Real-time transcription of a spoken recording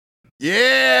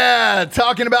Yeah,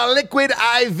 talking about liquidiv.com,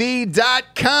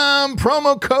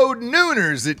 promo code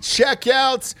Nooners at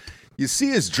checkout. You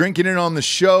see us drinking it on the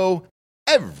show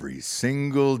every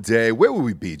single day. Where would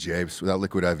we be, James, without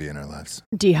Liquid IV in our lives?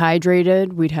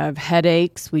 Dehydrated, we'd have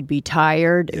headaches, we'd be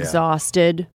tired,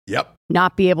 exhausted. Yep.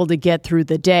 Not be able to get through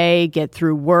the day, get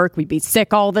through work. We'd be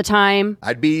sick all the time.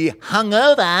 I'd be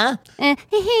hungover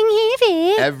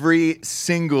every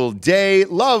single day.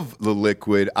 Love the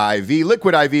Liquid IV.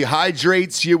 Liquid IV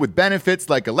hydrates you with benefits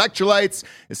like electrolytes,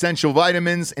 essential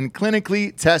vitamins, and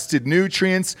clinically tested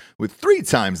nutrients with 3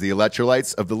 times the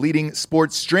electrolytes of the leading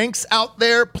sports drinks out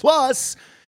there, plus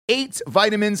 8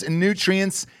 vitamins and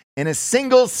nutrients in a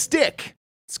single stick.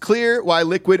 It's clear why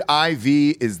Liquid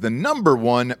IV is the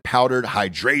 #1 powdered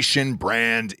hydration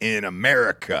brand in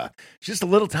America. It's just a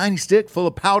little tiny stick full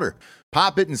of powder.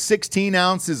 Pop it in 16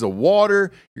 ounces of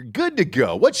water. You're good to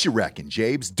go. What you reckon,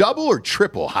 Jabes? Double or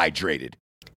triple hydrated?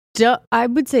 I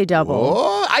would say double.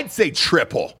 Oh, I'd say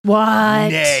triple. What?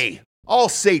 Nay, I'll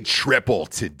say triple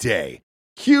today.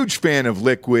 Huge fan of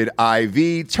Liquid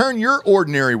IV. Turn your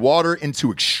ordinary water into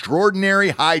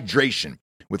extraordinary hydration.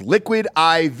 With Liquid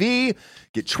IV,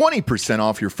 get 20%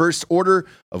 off your first order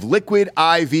of Liquid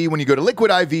IV when you go to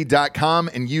liquidiv.com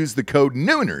and use the code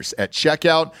Nooners at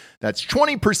checkout. That's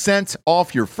 20%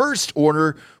 off your first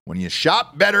order when you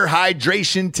shop better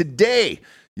hydration today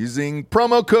using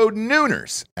promo code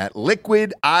Nooners at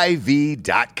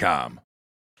liquidiv.com.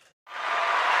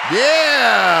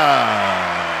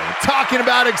 Yeah! Talking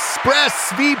about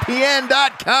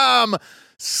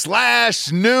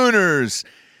expressvpn.com/Nooners.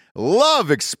 Love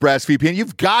ExpressVPN.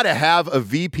 You've got to have a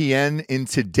VPN in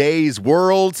today's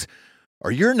world,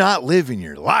 or you're not living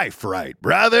your life right,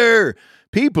 brother.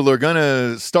 People are going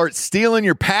to start stealing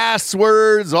your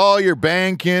passwords, all your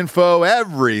bank info,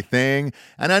 everything.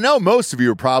 And I know most of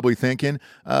you are probably thinking,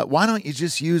 why don't you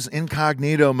just use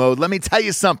incognito mode? Let me tell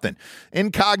you something.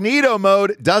 Incognito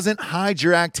mode doesn't hide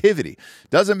your activity.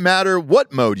 Doesn't matter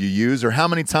what mode you use or how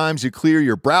many times you clear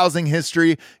your browsing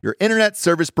history, your internet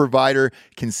service provider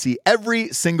can see every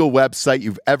single website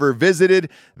you've ever visited.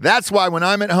 That's why when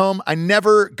I'm at home, I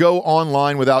never go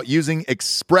online without using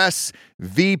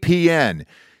ExpressVPN.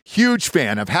 Huge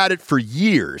fan. I've had it for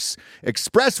years.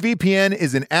 ExpressVPN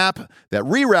is an app that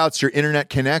reroutes your internet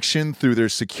connection through their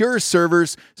secure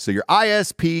servers so your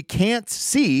ISP can't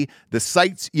see the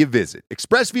sites you visit.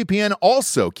 ExpressVPN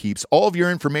also keeps all of your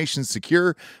information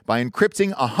secure by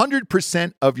encrypting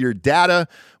 100% of your data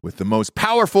with the most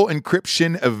powerful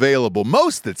encryption available.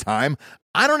 Most of the time,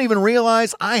 I don't even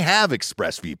realize I have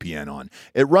ExpressVPN on.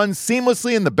 It runs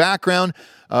seamlessly in the background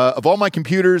of all my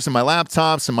computers and my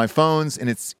laptops and my phones, and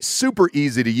it's super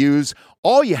easy to use.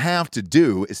 All you have to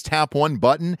do is tap one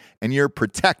button and you're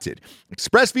protected.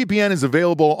 ExpressVPN is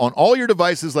available on all your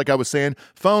devices, like I was saying,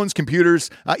 phones, computers,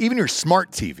 even your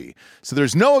smart TV. So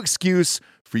there's no excuse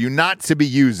for you not to be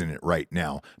using it right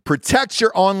now. Protect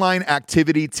your online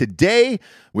activity today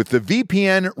with the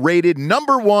VPN rated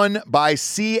 #1 by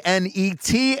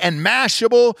CNET and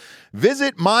Mashable.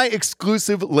 Visit my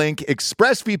exclusive link,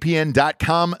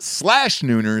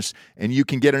 expressvpn.com/Nooners, and you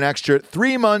can get an extra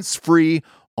 3 months free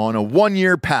on a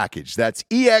 1-year package. That's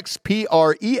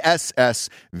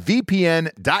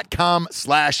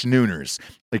expressvpn.com/Nooners.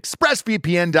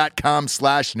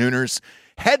 expressvpn.com/Nooners.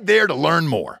 Head there to learn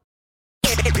more.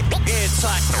 Ladies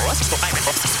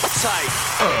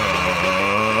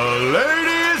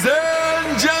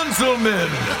and gentlemen,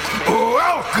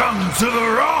 welcome to the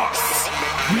Ross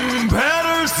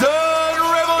Patterson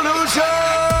Revolution!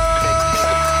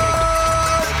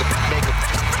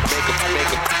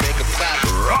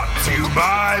 Brought to you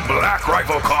by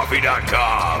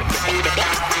BlackRifleCoffee.com.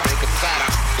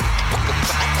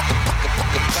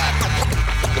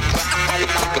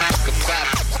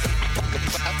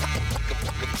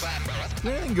 Is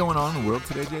there anything going on in the world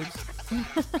today, James?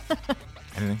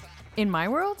 Anything? In my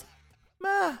world?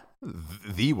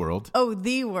 The world. Oh,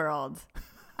 the world.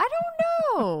 I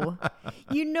don't know.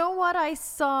 You know what I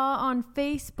saw on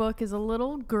Facebook is a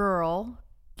little girl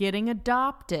getting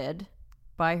adopted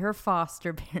by her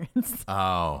foster parents.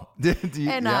 Oh.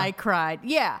 I cried.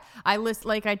 Yeah.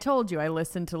 Like I told you, I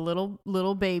listened to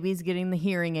little babies getting the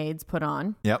hearing aids put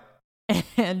on. Yep.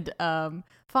 And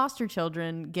foster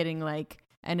children getting like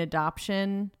an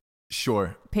adoption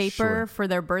paper for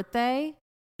their birthday.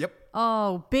 Yep.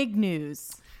 Oh, big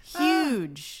news.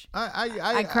 Huge.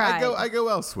 I cried. I go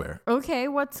elsewhere. Okay,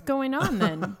 what's going on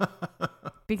then?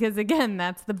 Because again,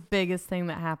 that's the biggest thing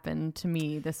that happened to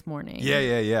me this morning.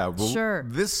 Yeah. Well, sure.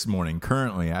 This morning,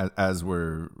 currently, as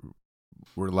we're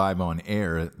live on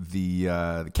air,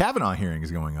 the Kavanaugh hearing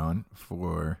is going on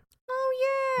for. Oh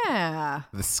Yeah.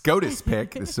 The SCOTUS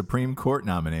pick, the Supreme Court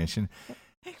nomination,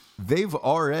 they've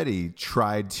already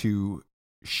tried to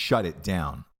shut it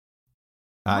down.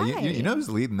 You know who's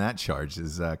leading that charge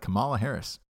is Kamala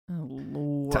Harris. Oh,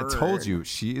 Lord. I told you,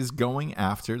 she is going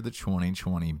after the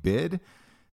 2020 bid.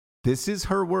 This is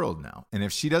her world now. And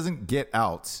if she doesn't get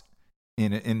out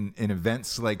in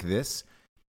events like this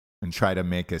and try to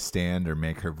make a stand or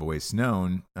make her voice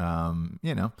known,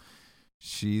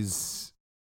 she's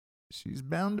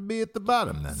bound to be at the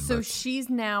bottom then. So she's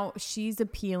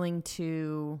appealing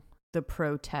to the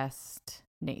protest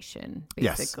nation,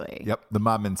 basically. Yes. Yep, the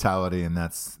mob mentality, and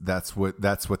that's what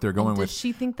they're going with. Does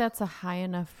she think that's a high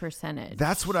enough percentage?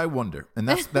 That's what I wonder, and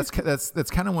that's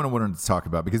kind of what I wanted to talk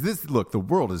about, because the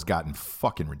world has gotten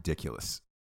fucking ridiculous.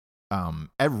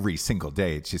 Every single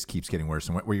day, it just keeps getting worse,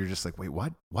 and where you're just like, wait,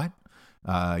 what?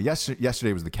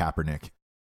 Yesterday was the Kaepernick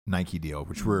Nike deal,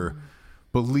 which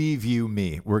believe you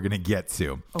me, we're going to get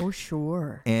to. Oh,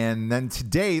 sure. And then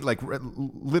today, like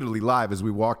literally live as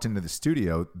we walked into the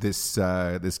studio, this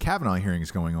Kavanaugh hearing is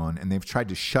going on, and they've tried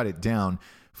to shut it down.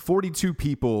 42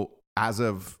 people, as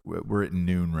of, we're at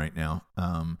noon right now,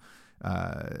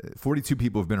 42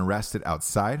 people have been arrested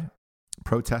outside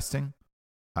protesting.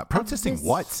 Protesting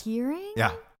what? Hearing?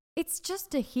 Yeah. It's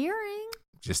just a hearing.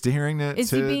 Just a hearing to Is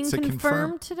he being confirm.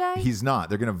 confirmed today? He's not.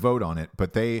 They're going to vote on it,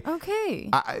 but they've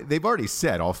already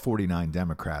said all 49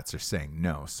 Democrats are saying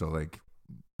no. So like,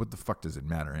 what the fuck does it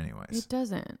matter anyways? It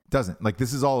doesn't. Like,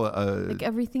 this is all like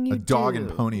everything you a dog do.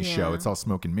 and pony show. It's all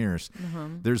smoke and mirrors.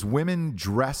 There's women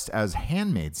dressed as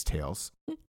Handmaid's Tales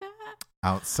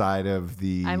outside of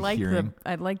the hearing.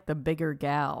 I like the bigger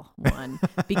gal one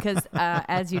because,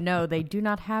 as you know, they do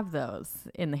not have those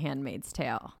in the Handmaid's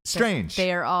Tale. Strange.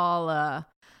 They are all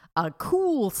a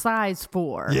cool size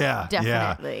 4. Yeah,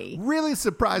 definitely. Yeah. Really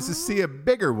surprised to see a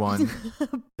bigger one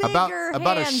about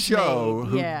a show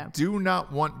who do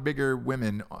not want bigger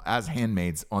women as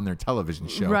handmaids on their television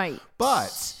show. Right.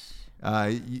 But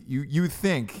you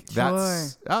think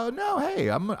that's hey,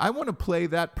 I want to play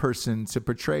that person to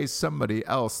portray somebody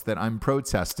else that I'm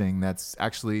protesting that's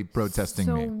actually protesting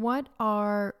me. So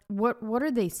what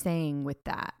are they saying with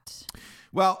that?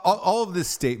 Well, all of this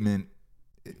statement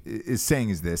is saying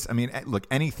is this. I mean, look,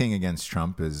 anything against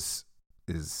Trump is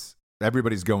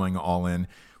everybody's going all in.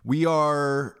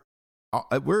 We're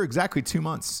exactly 2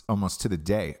 months almost to the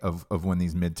day of when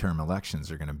these midterm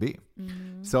elections are going to be.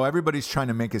 Mm-hmm. So everybody's trying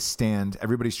to make a stand.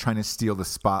 Everybody's trying to steal the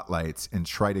spotlights and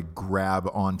try to grab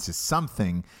onto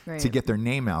something to get their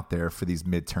name out there for these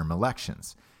midterm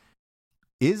elections.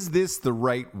 Is this the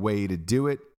right way to do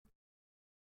it?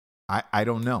 I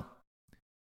don't know.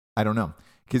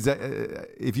 Because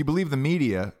if you believe the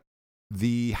media,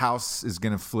 the House is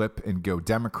going to flip and go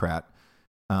Democrat.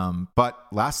 But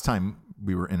last time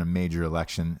we were in a major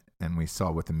election and we saw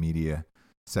what the media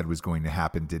said was going to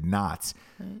happen did not.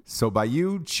 Right. So by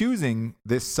you choosing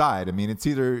this side, I mean, it's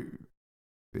either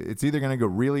going to go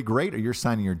really great or you're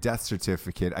signing your death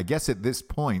certificate. I guess at this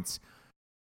point,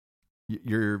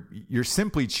 you're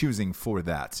simply choosing for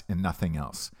that and nothing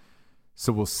else.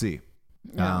 So we'll see.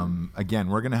 Yeah. Again,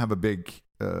 we're going to have a big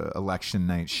election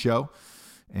night show,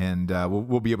 and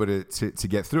we'll be able to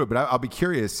get through it. But I'll be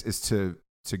curious as to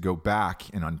go back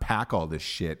and unpack all this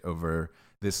shit over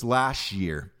this last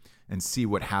year and see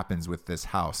what happens with this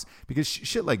House. Because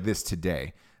shit like this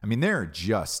today, I mean, they're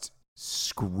just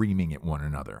screaming at one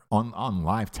another on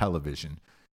live television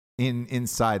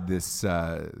inside this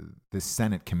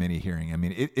Senate committee hearing. I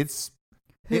mean,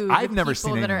 I've never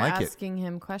seen anything like it. People that are asking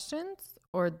him questions?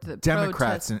 Or the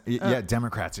Democrats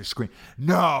Democrats are screaming,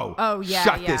 no!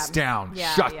 Shut this down!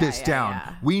 Shut this down!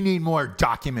 Yeah. We need more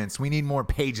documents. We need more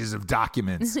pages of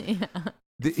documents.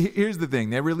 Here's the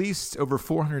thing: they released over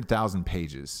 400,000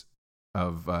 pages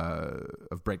of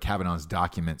Brett Kavanaugh's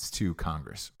documents to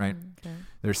Congress. Right? Okay.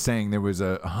 They're saying there was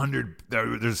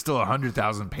there's still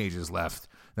 100,000 pages left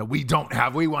that we don't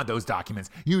have. We want those documents.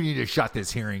 You need to shut this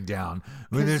hearing down.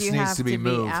 This needs to be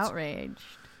moved. Be outraged.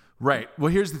 Right.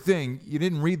 Well, here's the thing. You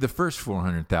didn't read the first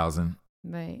 400,000.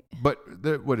 Right. But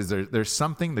what is there? There's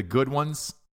something, the good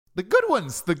ones, the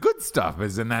good stuff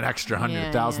is in that extra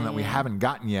 100,000 that we haven't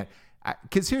gotten yet.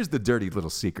 Because here's the dirty little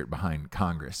secret behind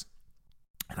Congress.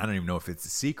 And I don't even know if it's a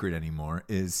secret anymore,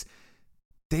 is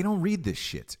they don't read this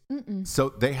shit. Mm-mm. So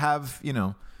they have,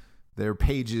 their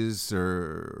pages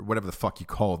or whatever the fuck you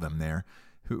call them there,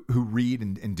 who read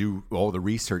and do all the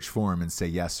research for them and say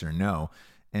yes or no.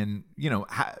 And,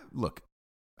 look,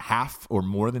 half or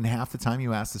more than half the time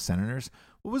you ask the senators,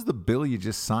 what was the bill you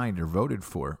just signed or voted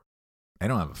for? They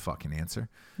don't have a fucking answer.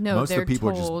 No, most of the people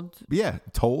are just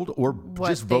told or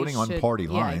just voting on party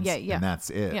lines. Yeah. And that's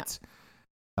it.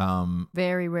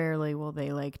 Very rarely will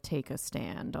they like take a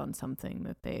stand on something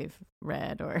that they've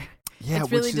read or Yeah,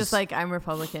 it's really just like, I'm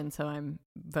Republican, so I'm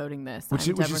voting this. I'm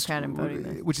Democrat, I'm voting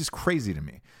this. Which is crazy to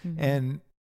me. And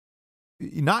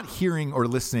not hearing or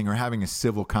listening or having a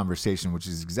civil conversation, which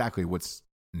is exactly what's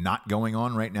not going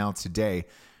on right now today,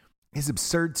 is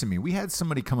absurd to me. We had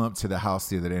somebody come up to the house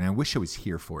the other day, and I wish I was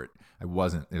here for it. I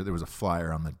wasn't. There was a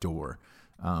flyer on the door.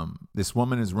 This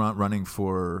woman is running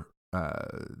for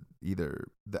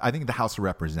I think the House of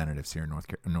Representatives here in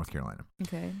North Carolina.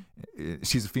 Okay.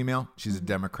 She's a female. She's a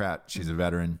Democrat. She's a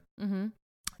veteran.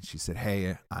 She said,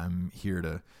 "Hey, I'm here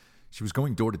to." She was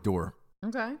going door to door.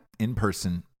 Okay. In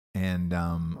person, and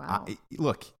wow.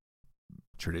 Look,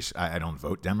 tradition. I don't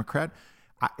vote Democrat.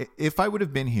 If I would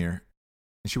have been here,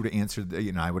 and she would have answered,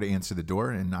 I would have answered the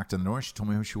door and knocked on the door. She told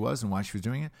me who she was and why she was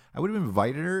doing it. I would have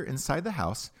invited her inside the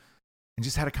house and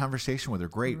just had a conversation with her.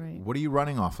 Great. Right. What are you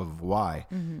running off of? Why?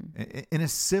 In a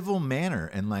civil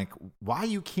manner. And like, why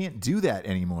you can't do that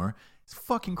anymore? It's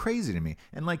fucking crazy to me.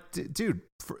 And like, dude,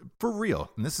 for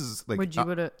real. And this is like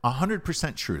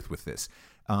 100% truth with this.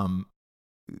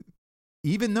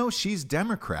 Even though she's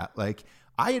Democrat, like,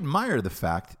 I admire the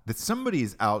fact that somebody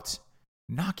is out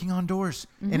knocking on doors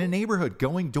in a neighborhood,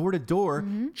 going door to door,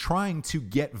 trying to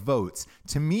get votes.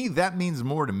 To me, that means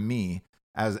more to me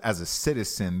as a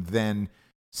citizen than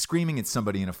screaming at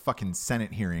somebody in a fucking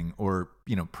Senate hearing or,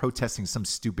 protesting some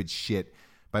stupid shit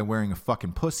by wearing a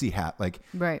fucking pussy hat. Like,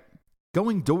 right.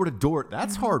 Going door to door,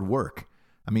 that's hard work.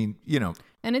 I mean,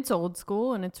 And it's old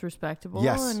school and it's respectable.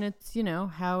 Yes. And it's,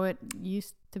 how it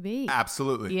used to be.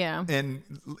 Absolutely. Yeah. And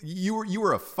you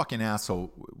were a fucking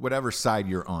asshole, whatever side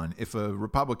you're on. If a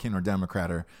Republican or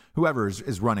Democrat or whoever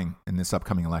is running in this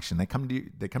upcoming election, they come to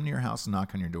your house and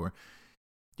knock on your door.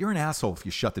 You're an asshole if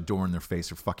you shut the door in their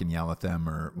face or fucking yell at them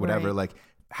or whatever. Right. Like,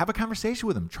 have a conversation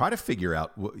with them. Try to figure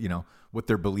out what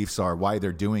their beliefs are, why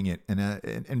they're doing it.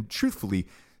 And truthfully,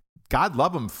 God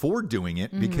love them for doing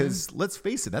it because let's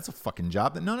face it, that's a fucking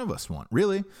job that none of us want,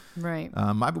 really. Right.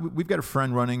 We've got a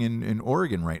friend running in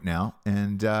Oregon right now,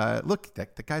 and look,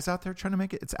 that guy's out there trying to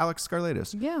make it. It's Alex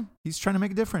Skarlatos. Yeah. He's trying to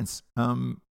make a difference.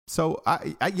 So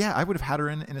I would have had her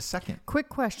in a second. Quick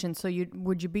question: so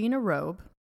would you be in a robe?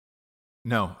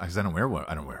 No, because I don't wear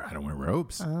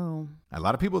robes. Oh. A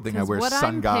lot of people think I wear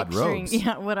sun god robes.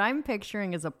 Yeah, what I'm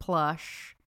picturing is a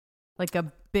plush, like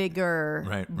a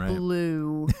bigger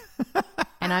blue,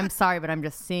 and I'm sorry, but I'm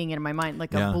just seeing it in my mind,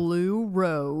 like a blue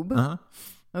robe.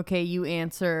 Okay, you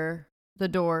answer the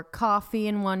door, coffee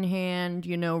in one hand,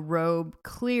 robe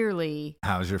clearly.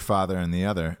 How's your father in the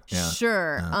other? Yeah.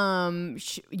 Sure.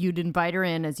 You'd invite her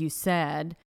in, as you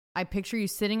said. I picture you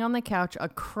sitting on the couch, a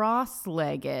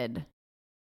cross-legged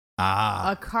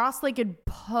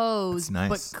pose, nice.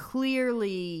 But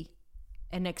clearly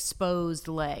an exposed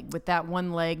leg with that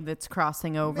one leg that's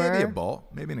crossing over. Maybe a ball,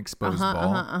 maybe an exposed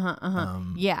ball.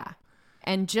 Yeah.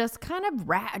 And just kind of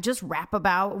rap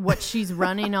about what she's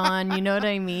running on. You know what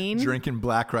I mean? Drinking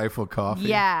Black Rifle coffee.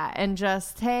 Yeah. And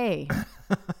just, hey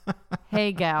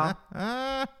gal,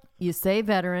 you say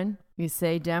veteran, you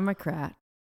say Democrat.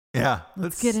 Yeah.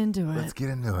 Let's get into it. Let's get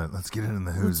into it. Let's get into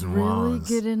the who's and really whys.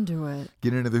 Get into it.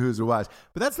 Get into the who's and whys.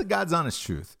 But that's the God's honest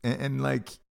truth. And like,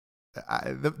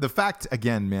 the fact,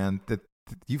 again, man, that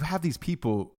you have these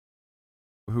people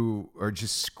who are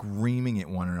just screaming at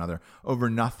one another over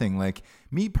nothing. Like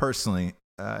me personally,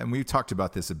 and we've talked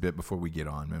about this a bit before we get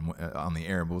on the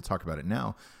air, but we'll talk about it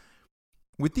now.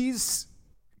 With these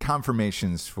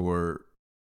confirmations for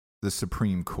the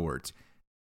Supreme Court,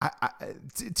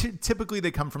 typically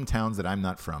they come from towns that I'm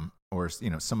not from, or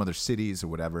some other cities or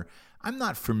whatever. I'm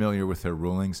not familiar with their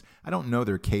rulings. I don't know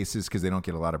their cases because they don't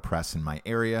get a lot of press in my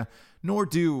area, nor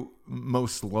do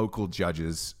most local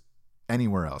judges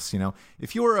anywhere else.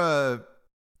 If you're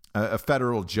a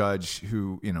federal judge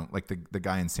who, like the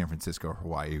guy in San Francisco or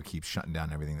Hawaii who keeps shutting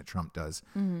down everything that Trump does,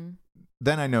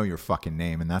 then I know your fucking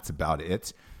name and that's about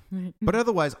it. But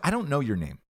otherwise, I don't know your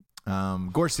name.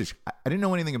 Gorsuch, I didn't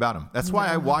know anything about him. That's why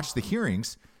I watched the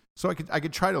hearings, so I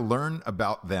could try to learn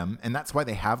about them, and that's why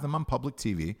they have them on public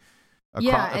TV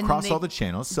across all the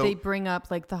channels. So they bring up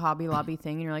like the Hobby Lobby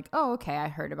thing, and you're like, oh, okay, I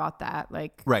heard about that.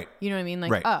 Like, right? You know what I mean?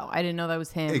 Like, oh, I didn't know that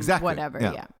was him. Exactly. Whatever.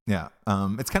 Yeah.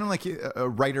 It's kind of like a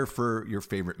writer for your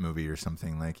favorite movie or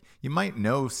something. Like, you might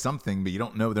know something, but you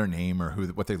don't know their name or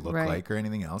what they look like or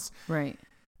anything else. Right.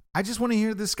 I just want to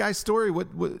hear this guy's story,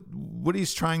 what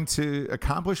he's trying to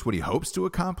accomplish, what he hopes to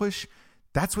accomplish.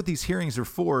 That's what these hearings are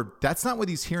for. That's not what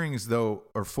these hearings, though,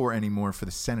 are for anymore for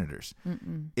the senators.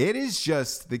 It is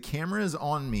just the camera is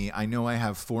on me. I know I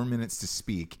have 4 minutes to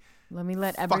speak. Let me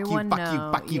let everyone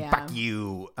know. Fuck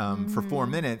you, for 4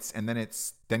 minutes. And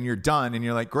then you're done. And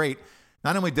you're like, great.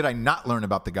 Not only did I not learn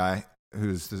about the guy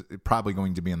who's probably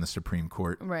going to be on the Supreme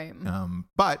Court. Right.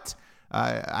 But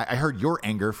I heard your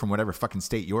anger from whatever fucking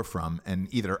state you're from. And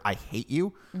either I hate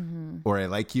you or I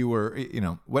like you or,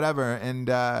 whatever. And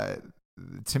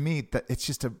to me, that it's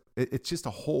just a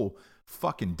whole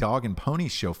fucking dog and pony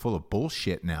show full of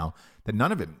bullshit now that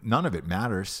none of it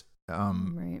matters.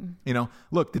 Right.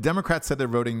 Look, the Democrats said they're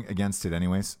voting against it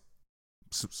anyways.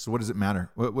 So what does it matter?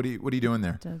 What are you doing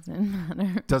there?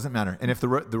 Doesn't matter. And if the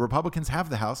Republicans have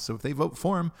the House, so if they vote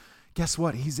for him, guess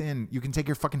what? He's in. You can take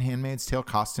your fucking Handmaid's Tale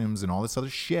costumes and all this other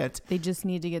shit. They just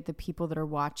need to get the people that are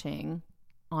watching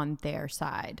on their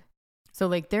side. So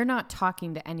like they're not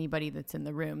talking to anybody that's in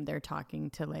the room. They're talking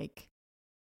to like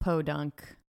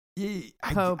Podunk.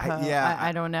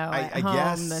 I don't know. I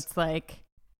guess that's like,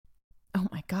 oh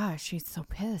my gosh, she's so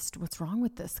pissed. What's wrong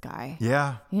with this guy?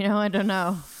 Yeah. I don't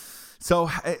know.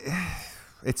 So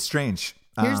it's strange.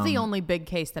 Here's the only big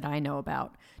case that I know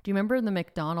about. Do you remember the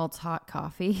McDonald's hot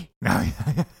coffee? Right?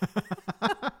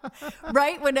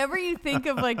 Whenever you think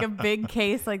of like a big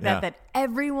case like that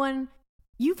everyone,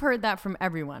 you've heard that from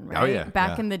everyone, right? Oh, yeah.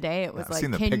 Back in the day, it was I've like,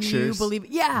 seen the can pictures. you believe it?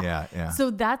 Yeah. Yeah.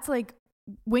 So that's like,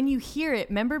 when you hear it,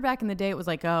 remember back in the day, it was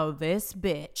like, oh, this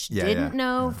bitch didn't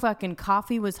know fucking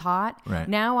coffee was hot. Right.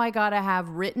 Now I got to have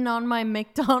written on my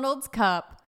McDonald's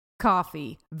cup,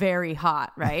 coffee, very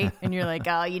hot, right? And you're like,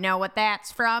 oh, you know what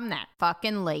that's from? That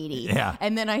fucking lady. Yeah.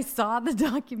 And then I saw the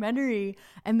documentary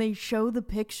and they show the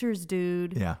pictures,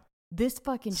 dude. Yeah. This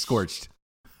fucking scorched.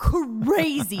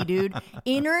 Crazy, dude.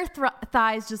 Inner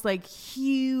thighs just like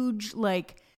huge,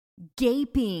 like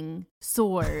gaping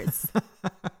sores.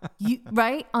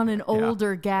 Right? On an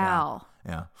older gal.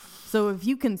 Yeah. So if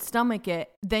you can stomach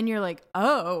it, then you're like,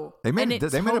 oh. They made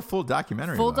a full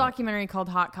documentary. Documentary called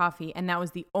Hot Coffee. And that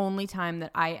was the only time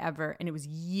that I ever, and it was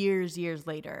years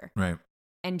later. Right.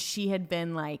 And she had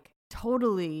been like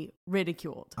totally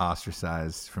ridiculed.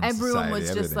 Ostracized from everyone society.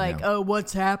 Was just like, oh,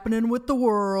 what's happening with the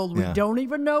world? We don't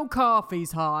even know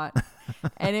coffee's hot.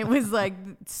 And it was like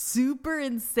super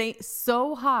insane,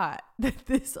 so hot that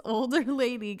this older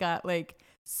lady got like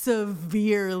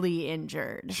severely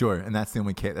injured. Sure, and that's the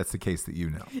only case. That's the case that you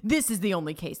know. This is the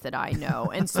only case that I know,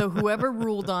 and so whoever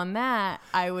ruled on that,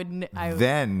 I would.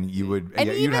 Then you would. And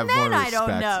you'd have then more respect. I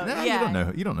don't know. No,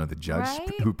 yeah. You don't know the judge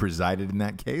right? who presided in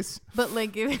that case. But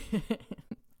like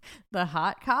the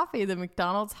hot coffee, the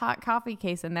McDonald's hot coffee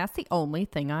case, and that's the only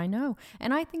thing I know.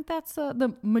 And I think that's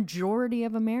the majority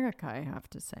of America. I have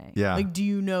to say. Yeah. Like, do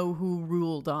you know who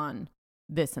ruled on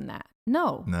this and that?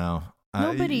 No.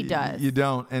 Nobody does. You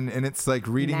don't. And it's like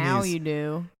reading now these. You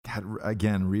do. God,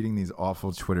 again, reading these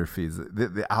awful Twitter feeds.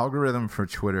 The algorithm for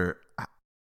Twitter,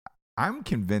 I'm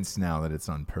convinced now that it's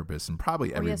on purpose and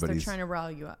probably everybody's. Yes, they're trying to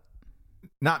rile you up.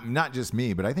 Not just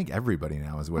me, but I think everybody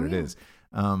now is what it is.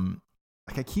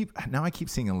 Like I keep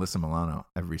seeing Alyssa Milano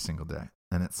every single day.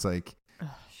 And it's like, ugh,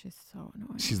 she's so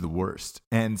annoying. She's the worst.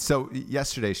 And so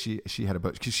yesterday she had a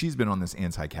bunch, because she's been on this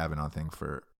anti-Kavanaugh thing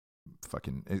for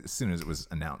fucking as soon as it was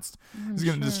announced. He's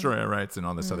going to destroy our rights and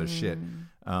all this other shit.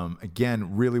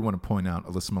 Again, really want to point out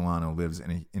Alyssa Milano lives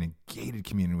in a gated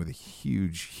community with a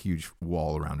huge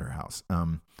wall around her house.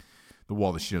 The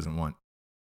wall that she doesn't want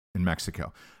in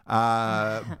Mexico.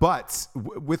 But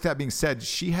with that being said,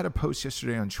 she had a post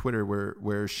yesterday on Twitter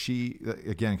where she,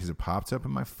 again, because it popped up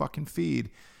in my fucking feed.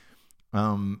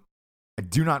 I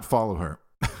do not follow her.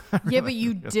 Yeah, but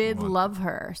you did love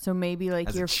her. So maybe like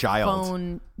as your a child.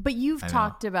 phone, but you've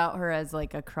talked about her as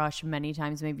like a crush many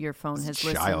times. Maybe your phone has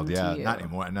listened to you. Not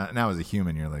anymore. Now as a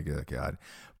human, you're like, oh God.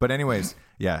 But anyways,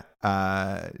 yeah.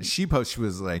 She posted, she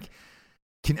was like,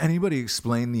 can anybody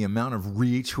explain the amount of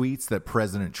retweets that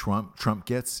President Trump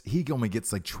gets? He only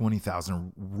gets like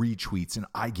 20,000 retweets and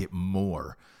I get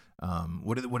more.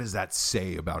 What does that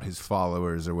say about his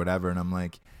followers or whatever? And I'm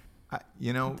like,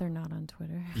 they're not on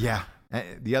Twitter. Yeah.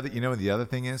 The other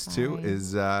thing is too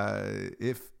is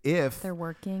if they're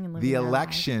working and the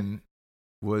election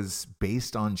was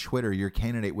based on Twitter, your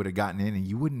candidate would have gotten in and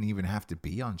you wouldn't even have to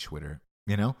be on Twitter,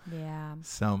 Yeah.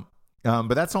 So,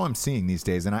 but that's all I'm seeing these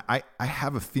days. And I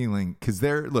have a feeling because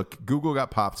Google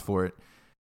got popped for it.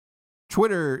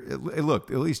 Twitter, look,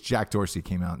 at least Jack Dorsey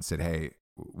came out and said, hey,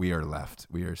 we are left.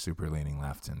 We are super leaning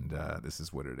left. And this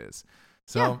is what it is.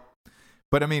 So,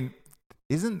 but I mean,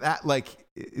 isn't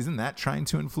that trying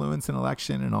to influence an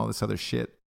election and all this other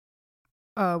shit?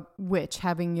 Which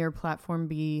having your platform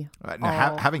be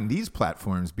having these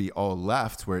platforms be all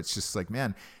left, where it's just like,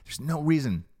 man, there's no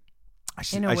reason. I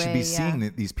should be seeing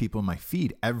these people in my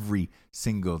feed every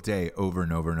single day over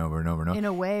and over and over and over and over. In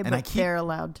a way, but they're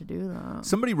allowed to do that.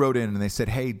 Somebody wrote in and they said,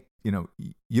 hey,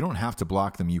 you don't have to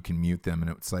block them. You can mute them. And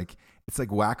it's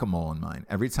like whack-a-mole in mine.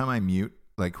 Every time I mute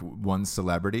like one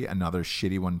celebrity, another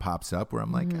shitty one pops up where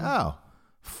I'm like, oh,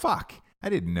 fuck. I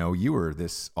didn't know you were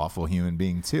this awful human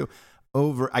being too.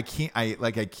 I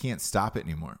can't stop it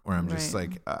anymore where I'm just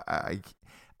like,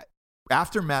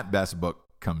 after Matt Best's book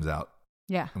comes out,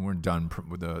 yeah, and we're done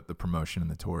with the promotion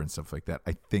and the tour and stuff like that,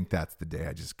 I think that's the day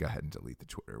I just go ahead and delete the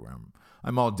Twitter where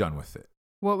I'm all done with it.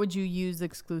 What would you use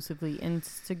exclusively?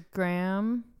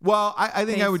 Instagram? Well, I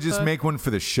think Facebook? I would just make one for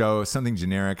the show, something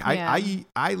generic. Yeah.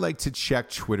 I like to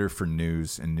check Twitter for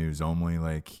news and news only.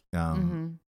 Like,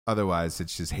 otherwise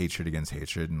it's just hatred against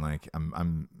hatred. And like,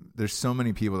 there's so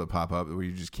many people that pop up where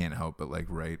you just can't help but like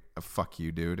write a fuck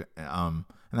you, dude. And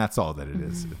that's all that it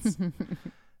is.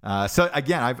 It's, so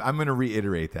again, I'm going to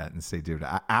reiterate that and say, dude,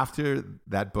 after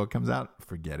that book comes out,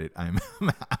 forget it. I'm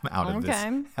out of this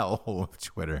hellhole of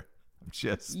Twitter.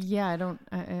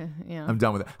 I'm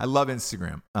done with it. I love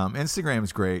Instagram.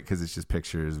 Instagram's great because it's just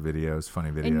pictures, videos,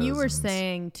 funny videos. And you were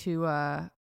saying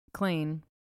to Klein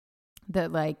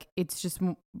that like it's just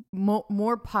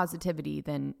more positivity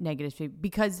than negativity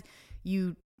because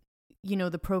you know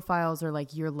the profiles are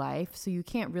like your life, so you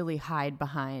can't really hide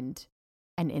behind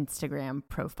an Instagram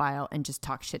profile and just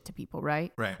talk shit to people,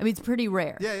 right? Right. I mean, it's pretty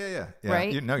rare. Yeah.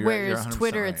 Right? Whereas you're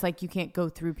Twitter, right. It's like you can't go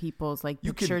through people's like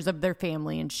pictures of their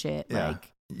family and shit. Yeah.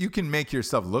 Like you can make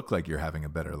yourself look like you're having a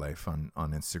better life on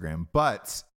Instagram,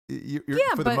 but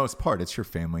for the most part, it's your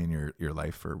family and your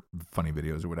life or funny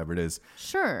videos or whatever it is.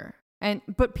 Sure.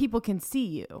 But people can see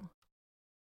you.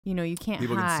 You know, you can't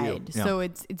hide. Yeah. So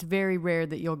it's very rare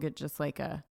that you'll get just like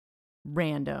a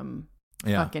random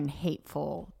fucking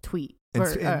hateful tweet.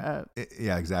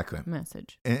 Yeah, exactly.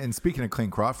 Message. And speaking of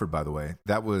Klein Crawford, by the way,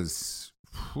 that was,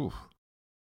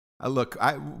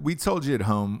 we told you at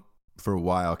home for a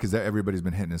while because everybody's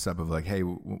been hitting us up of like, hey,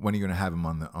 when are you going to have him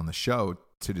on the show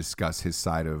to discuss his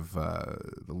side of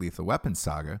the Lethal Weapon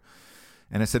saga?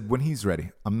 And I said, when he's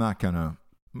ready. I'm not going to.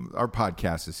 Our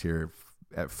podcast is here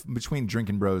between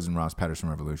Drinking Bros and Ross Patterson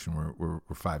Revolution. We're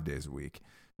 5 days a week.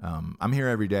 I'm here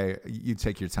every day. You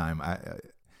take your time.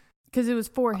 Because it was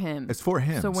for him. It's for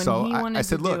him. So when he wanted I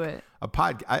said, to look, do it. a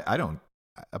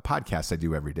podcast I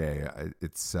do every day.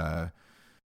 It's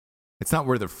not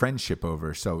worth a friendship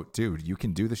over. So, dude, you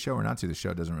can do the show or not do the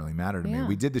show. It doesn't really matter to me.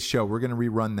 We did the show. We're going to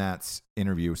rerun that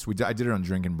interview. So I did it on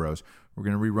Drinking Bros. We're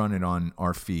going to rerun it on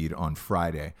our feed on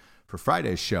Friday for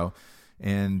Friday's show.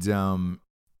 And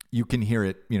you can hear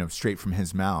it, straight from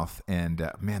his mouth.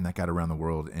 And man, that got around the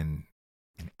world in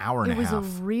an hour and a half. It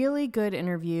was a really good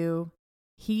interview.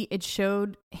 It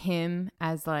showed him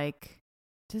as like,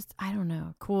 just, I don't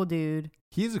know, cool dude.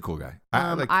 He's a cool guy.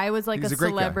 I was like a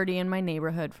celebrity in my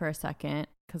neighborhood for a second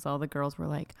because all the girls were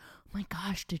like, oh my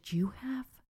gosh, did you have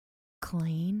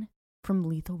Klein from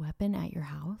Lethal Weapon at your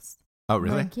house? Oh,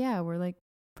 really? Like, yeah, we're like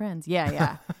friends.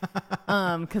 Yeah.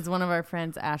 Because one of our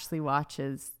friends, Ashley, her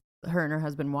and her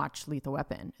husband watched Lethal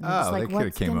Weapon. And like, they could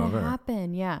have came over. What's going to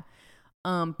happen? Yeah.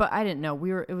 But I didn't know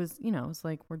it was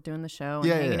like we're doing the show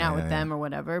and hanging out with them or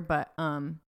whatever. But,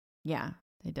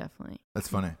 they definitely. That's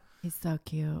funny. He's so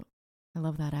cute. I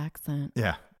love that accent.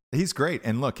 Yeah, he's great.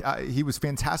 And look, he was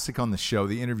fantastic on the show.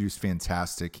 The interview's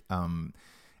fantastic.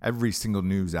 Every single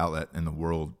news outlet in the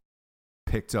world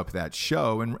picked up that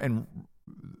show and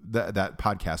that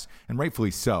podcast, and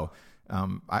rightfully so.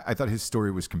 I thought his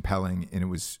story was compelling, and it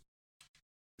was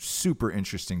super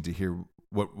interesting to hear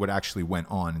what actually went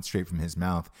on and straight from his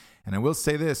mouth. And I will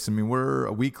say this, I mean, we're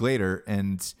a week later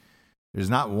and there's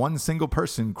not one single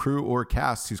person, crew or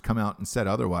cast, who's come out and said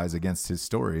otherwise against his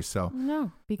story. So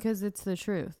no, because it's the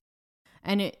truth.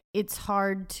 And it's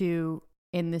hard to,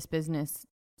 in this business,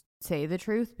 say the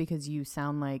truth because you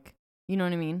sound like, you know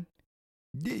what I mean?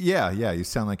 Yeah. You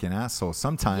sound like an asshole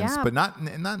sometimes, but not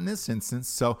in this instance.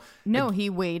 So no, he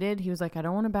waited. He was like, I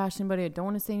don't want to bash anybody. I don't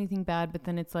want to say anything bad. But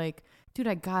then it's like, dude,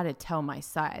 I got to tell my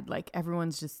side. Like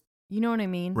everyone's just, you know what I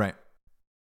mean? Right.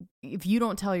 If you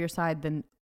don't tell your side, then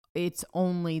it's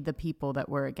only the people that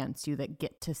were against you that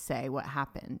get to say what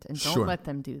happened, and don't let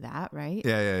them do that. Right.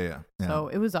 Yeah. So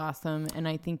it was awesome. And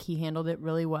I think he handled it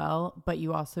really well, but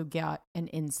you also got an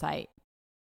insight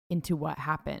into what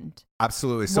happened.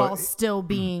 Absolutely. So while still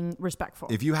being respectful.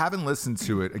 If you haven't listened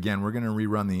to it, again, we're going to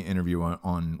rerun the interview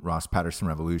on Ross Patterson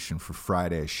Revolution for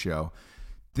Friday's show.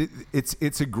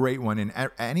 It's a great one. And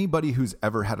anybody who's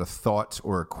ever had a thought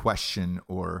or a question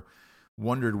or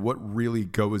wondered what really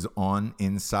goes on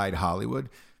inside Hollywood,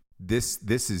 this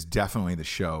is definitely the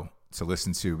show to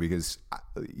listen to because,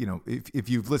 if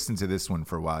you've listened to this one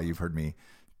for a while, you've heard me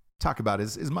talk about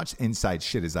as much inside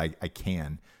shit as I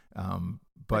can.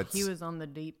 But he was on the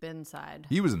deep inside.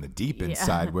 He was in the deep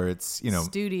inside where it's,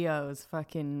 studios,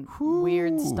 fucking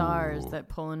weird stars that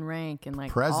pull in rank and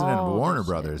like president of Warner shit.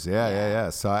 Brothers. Yeah.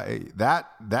 So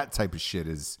that type of shit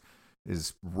is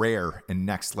rare and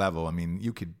next level. I mean,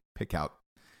 you could pick out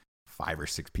 5 or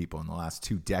 6 people in the last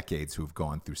 2 decades who have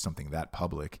gone through something that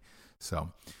public.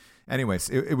 So anyways,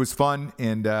 it was fun,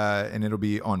 and it'll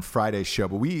be on Friday's show.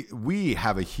 But we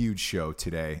have a huge show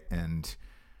today, and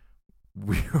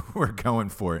we're going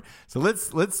for it. So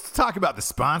let's talk about the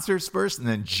sponsors first and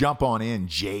then jump on in,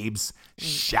 Jabes.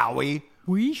 Shall we?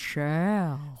 We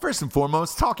shall. First and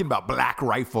foremost, talking about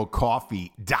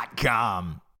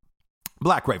BlackRifleCoffee.com.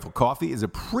 Black Rifle Coffee is a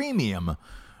premium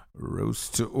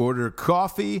roast-to-order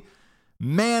coffee.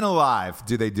 Man alive,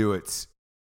 do they do it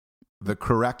the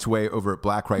correct way over at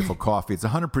Black Rifle Coffee. It's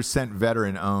 100%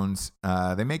 veteran-owned.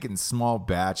 They make it in small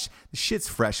batch. The shit's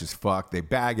fresh as fuck. They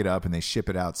bag it up and they ship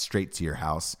it out straight to your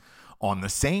house on the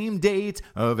same date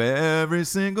of every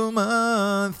single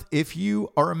month if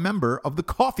you are a member of the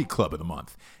Coffee Club of the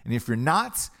month. And if you're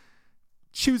not,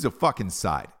 choose a fucking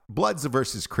side. Bloods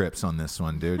versus Crips on this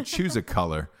one, dude. Choose a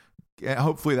color.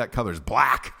 Hopefully that color's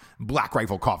black.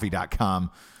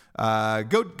 BlackRifleCoffee.com.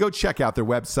 Go check out their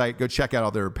website. Go check out all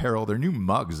their apparel. Their new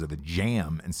mugs are the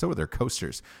jam, and so are their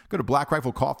coasters. Go to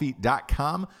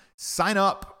BlackRifleCoffee.com. Sign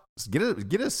up.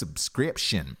 Get a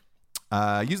subscription.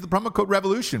 Use the promo code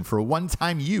REVOLUTION for a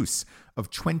one-time use of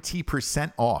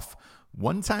 20% off.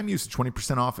 One-time use of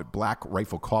 20% off at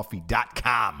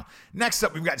BlackRifleCoffee.com. Next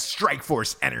up, we've got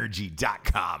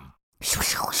StrikeForceEnergy.com.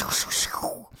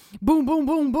 Boom, boom,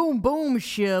 boom, boom, boom,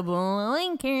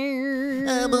 Shablinker.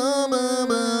 Boom, boom,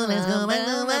 boom. Let's go back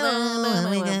to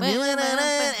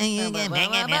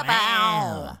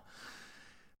the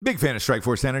Big fan of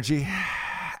Strikeforce Energy,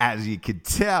 as you could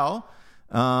tell.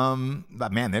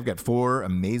 But man, they've got 4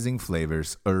 amazing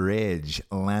flavors: Orange,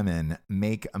 Lemon,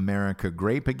 Make America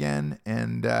Grape Again,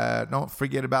 and don't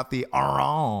forget about the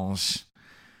Orange.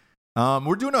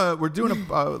 We're doing a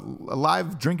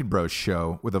live Drinking Bros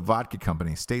show with a vodka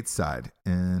company stateside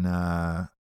in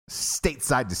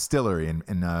Stateside Distillery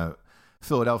in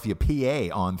Philadelphia, PA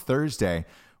on Thursday.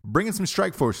 Bringing some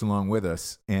Strikeforce along with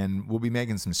us, and we'll be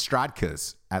making some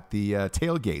Stradkas at the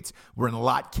tailgates. We're in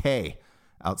Lot K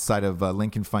outside of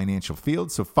Lincoln Financial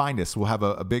Field, so find us. We'll have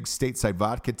a big stateside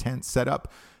vodka tent set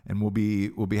up, and we'll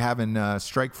be having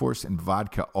Strikeforce and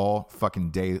vodka all fucking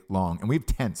day long. And we have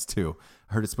tents too.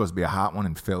 I heard it's supposed to be a hot one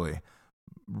in Philly.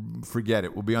 Forget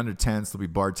it. We'll be under tents. There'll be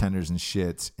bartenders and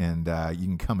shit, and you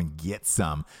can come and get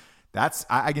some.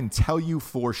 I can tell you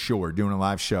for sure, doing a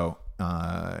live show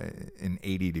in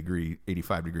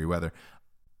 85 degree weather,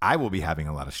 I will be having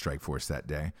a lot of Strikeforce that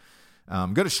day.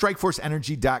 Go to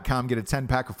StrikeForceEnergy.com. Get a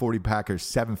 10-pack or 40-pack or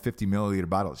 750 milliliter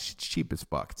bottle. It's cheap as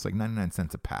fuck. It's like 99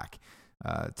 cents a pack.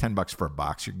 $10 for a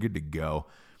box. You're good to go.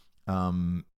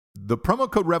 The promo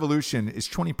code REVOLUTION is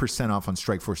 20% off on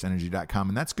StrikeForceEnergy.com,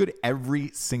 and that's good every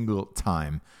single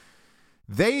time.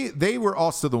 They were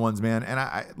also the ones, man, and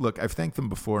I've thanked them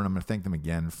before, and I'm going to thank them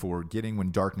again for getting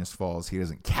When Darkness Falls. He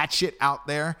doesn't catch it out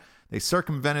there. They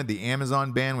circumvented the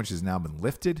Amazon ban, which has now been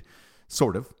lifted,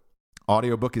 sort of.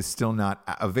 Audiobook is still not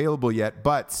available yet,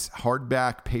 but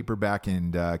hardback, paperback,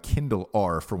 and Kindle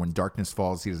are for When Darkness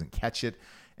Falls. He doesn't catch it.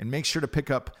 And make sure to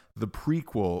pick up the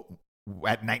prequel,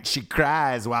 At Night She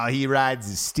Cries While He Rides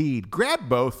His Steed. Grab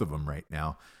both of them right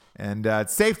now. And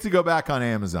it's safe to go back on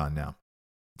Amazon now.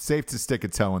 It's safe to stick a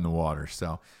toe in the water.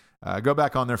 So go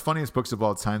back on their funniest books of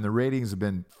all time. The ratings have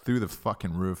been through the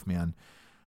fucking roof, man.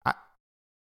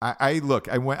 I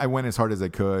went as hard as I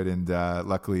could, and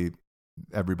luckily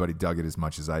everybody dug it as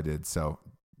much as I did. So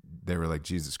they were like,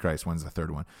 Jesus Christ, when's the third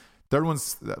one? Third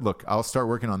one's, look, I'll start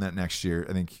working on that next year.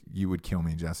 I think you would kill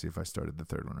me, Jesse, if I started the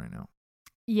third one right now.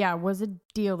 Yeah, it was a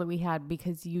deal that we had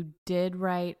because you did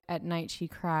write At Night She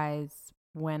Cries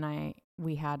when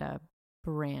we had a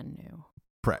brand new.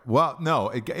 Well, no,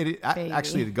 it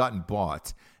actually had gotten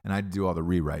bought, and I'd do all the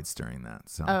rewrites during that.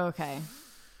 So, oh, okay.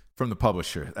 From the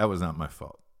publisher. That was not my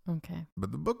fault. Okay.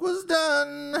 But the book was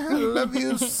done. I love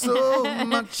you so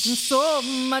much. So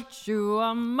much. You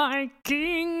are my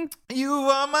king. You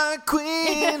are my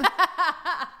queen.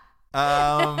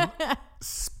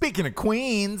 Speaking of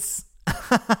queens,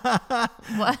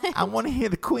 what? I want to hear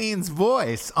the queen's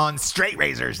voice on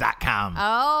straightrazors.com.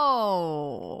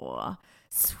 Oh,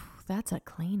 that's a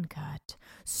clean cut.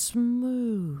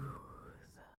 Smooth.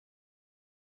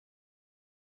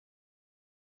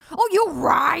 Oh, you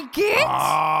like it?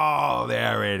 Oh,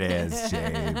 there it is,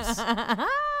 James.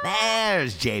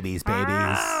 There's JB's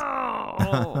babies.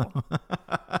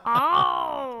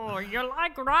 Oh, you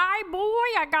like rye, boy?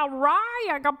 I got rye,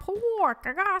 I got pork,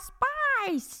 I got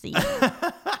spicy.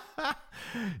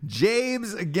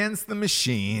 James against the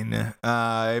machine.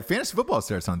 Fantasy football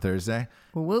starts on Thursday.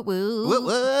 Woo woo.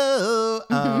 Whoa,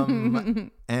 whoa.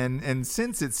 And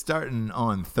since it's starting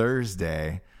on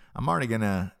Thursday, I'm already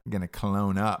gonna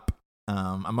clone up.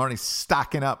 I'm already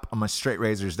stocking up on my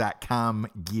straightrazors.com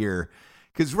gear.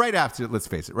 Because right after, let's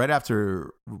face it, right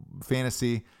after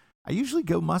fantasy, I usually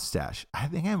go mustache. I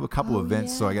think I have a couple of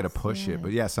events, so I got to push it.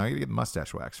 But so I'm going to get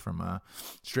mustache wax from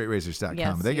straightrazors.com.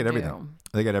 Yes, They get everything. do.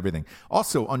 They get everything.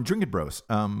 Also, on Drinkin' Bros,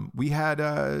 we had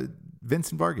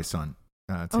Vincent Vargas on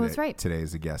today. Oh, that's right. Today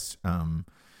as a guest.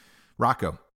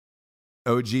 Rocco,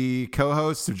 OG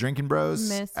co-host of Drinkin' Bros.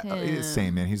 Miss him.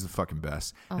 Same, man. He's the fucking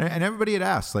best. And everybody had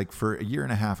asked, like, for a year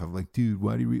and a half, of like, dude,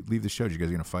 why do you leave the show? Did you guys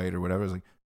going to fight or whatever? I was like,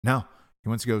 no. He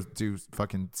wants to go do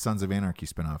fucking Sons of Anarchy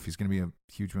spinoff. He's going to be a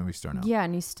huge movie star now. Yeah,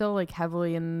 and he's still like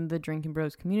heavily in the Drinkin'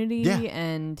 Bros community. Yeah.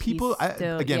 And People, he's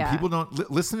still, people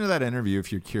don't listen to that interview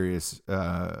if you're curious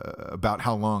about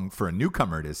how long for a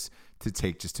newcomer it is to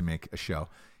take just to make a show.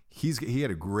 He had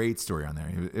a great story on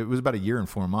there. It was about a year and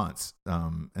 4 months,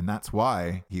 and that's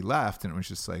why he left. And it was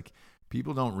just like,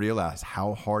 people don't realize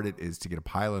how hard it is to get a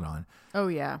pilot on. Oh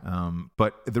yeah.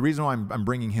 But the reason why I'm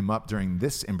bringing him up during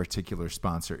this in particular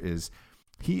sponsor is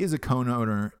he is a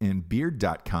co-owner in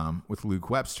Beard.com with Luke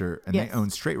Webster, and Yes. they own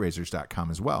StraightRazors.com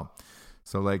as well.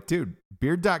 So, like, dude,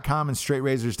 Beard.com and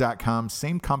StraightRazors.com,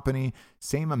 same company,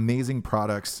 same amazing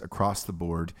products across the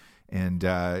board. And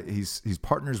he's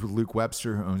partners with Luke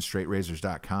Webster, who owns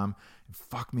StraightRazors.com.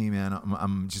 Fuck me, man.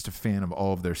 I'm just a fan of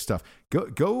all of their stuff. Go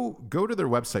to their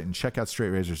website and check out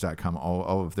StraightRazors.com.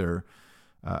 All of their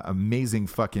amazing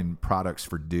fucking products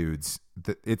for dudes.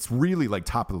 It's really like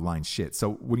top of the line shit.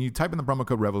 So when you type in the promo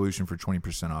code REVOLUTION for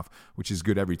 20% off, which is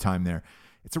good every time there,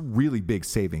 it's a really big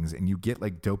savings, and you get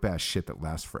like dope ass shit that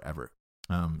lasts forever.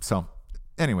 So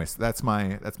anyways, that's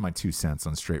my 2 cents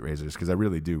on Straight Razors, because I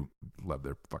really do love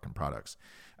their fucking products.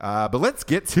 But let's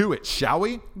get to it, shall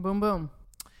we? Boom boom.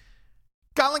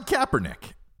 Colin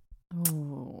Kaepernick.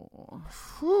 Oh.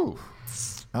 Whew.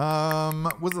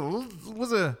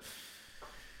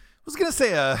 Was gonna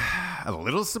say a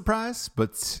little surprise,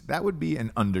 but that would be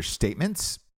an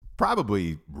understatement.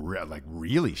 Probably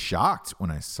really shocked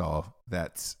when I saw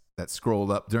that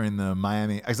scrolled up during the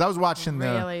Miami, because I was watching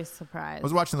Really surprised. I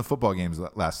was watching the football games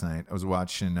last night. I was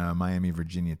watching Miami,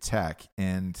 Virginia Tech,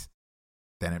 and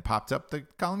then it popped up the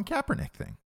Colin Kaepernick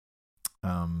thing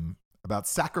about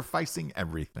sacrificing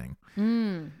everything.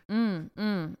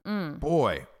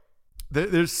 Boy,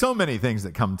 there's so many things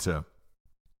that come to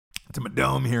my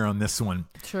dome here on this one.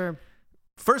 Sure.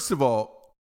 First of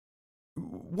all,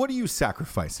 what are you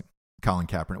sacrificing, Colin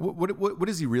Kaepernick? What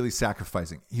is he really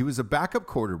sacrificing? He was a backup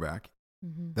quarterback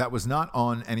that was not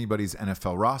on anybody's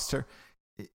NFL roster.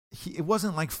 It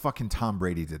wasn't like fucking Tom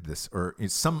Brady did this, or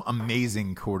some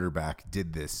amazing quarterback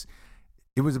did this.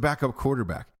 It was a backup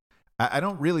quarterback. I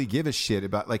don't really give a shit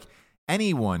about, like,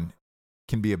 anyone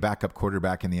can be a backup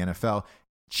quarterback in the NFL.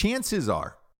 Chances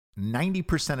are,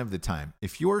 90% of the time,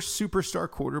 if your superstar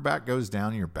quarterback goes down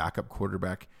and your backup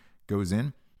quarterback goes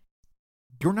in,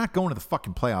 you're not going to the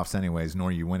fucking playoffs anyways, nor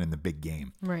are you winning the big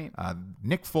game. Right.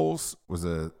 Nick Foles was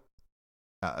a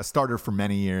starter for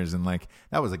many years, and like,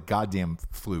 that was a goddamn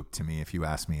fluke to me, if you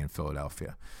ask me, in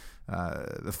Philadelphia.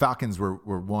 The Falcons were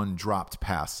one dropped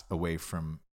pass away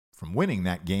from winning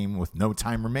that game with no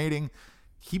time remaining.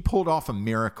 He pulled off a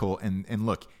miracle, and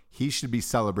look, he should be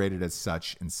celebrated as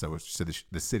such, and so should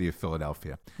the city of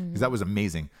Philadelphia, because that was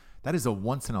amazing. That is a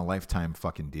once-in-a-lifetime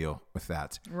fucking deal with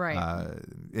that. Right.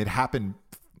 It happened,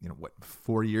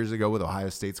 4 years ago with Ohio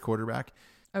State's quarterback.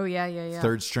 Oh, yeah.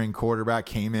 Third-string quarterback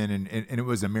came in, and it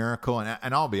was a miracle.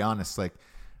 And I'll be honest, like,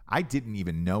 I didn't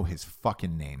even know his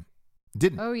fucking name.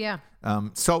 Didn't. Oh, yeah.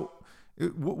 So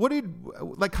what did,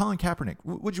 like, Colin Kaepernick,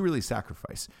 what'd you really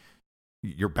sacrifice?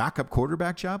 Your backup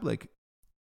quarterback job? Like,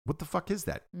 what the fuck is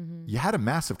that? You had a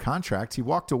massive contract. He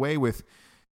walked away with,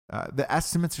 the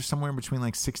estimates are somewhere in between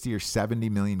like 60 or 70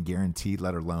 million guaranteed,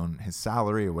 let alone his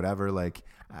salary or whatever. Like,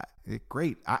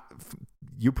 great.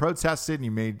 You protested and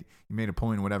you made a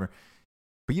point or whatever,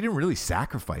 but you didn't really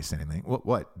sacrifice anything.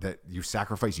 What? That you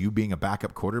sacrificed you being a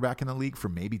backup quarterback in the league for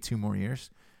maybe 2 more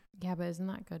years? Yeah, but isn't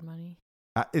that good money?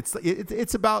 It's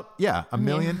about, $1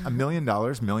 million, $1.5 million,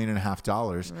 $1.5 million.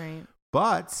 Right.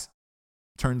 But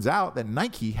turns out that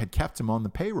Nike had kept him on the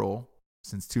payroll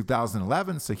since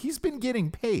 2011. So he's been getting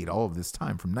paid all of this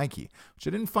time from Nike, which I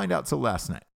didn't find out till last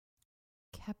night.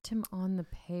 kept him on the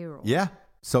payroll. Yeah.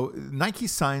 So Nike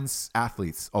signs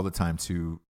athletes all the time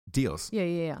to deals.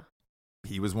 Yeah.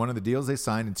 He was one of the deals they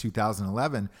signed in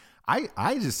 2011.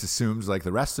 I just assumed, like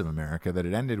the rest of America, that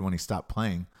it ended when he stopped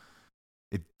playing.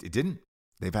 It didn't.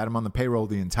 They've had him on the payroll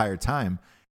the entire time.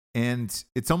 And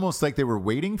it's almost like they were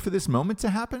waiting for this moment to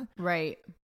happen. Right.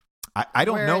 I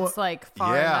don't Where know. it's like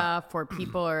far enough or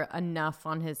people are enough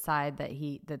on his side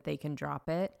that they can drop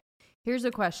it. Here's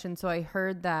a question. So I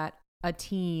heard that a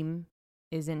team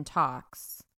is in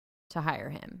talks to hire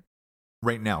him.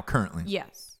 Right now, currently.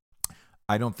 Yes.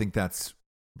 I don't think that's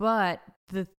But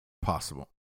possible.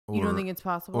 you don't think it's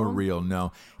possible? Or real,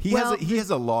 no. He has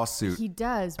a lawsuit He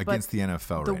does, against but the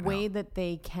NFL the right way now. that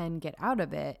they can get out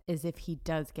of it is if he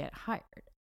does get hired.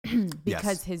 Because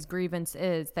Yes. his grievance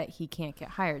is that he can't get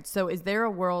hired. So is there a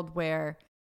world where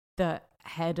the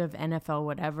head of NFL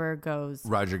whatever goes,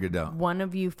 Roger Goodell. one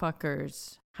of you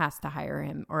fuckers has to hire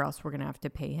him or else we're going to have to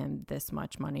pay him this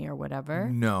much money or whatever?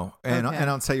 No. And Okay. and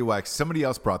I'll tell you why. 'Cause somebody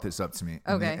else brought this up to me.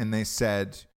 Okay. And they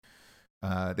said,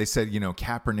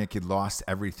 Kaepernick had lost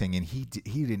everything and he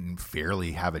didn't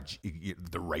fairly have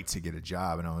the right to get a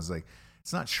job. And I was like,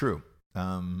 it's not true.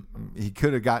 He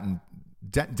could have gotten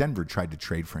Denver tried to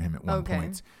trade for him at one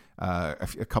point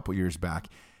a couple years back.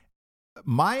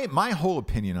 My whole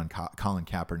opinion on Colin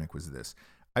Kaepernick was this.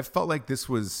 I felt like this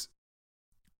was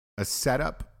a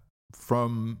setup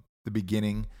from the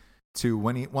beginning to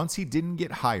once he didn't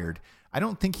get hired. I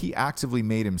don't think he actively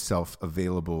made himself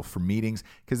available for meetings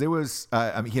because there was he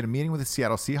had a meeting with the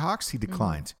Seattle Seahawks. He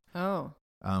declined. Oh.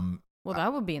 Well,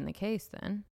 that would be in the case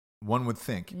then. One would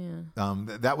think Yeah.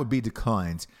 that would be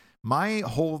declined. My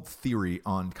whole theory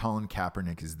on Colin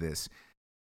Kaepernick is this.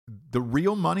 The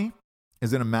real money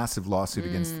is in a massive lawsuit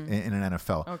against in an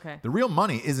NFL. Okay. The real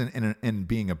money isn't in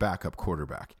being a backup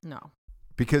quarterback. No.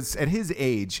 Because at his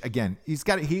age, again,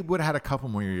 he would have had a couple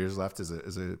more years left as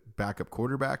a backup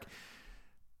quarterback.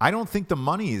 I don't think the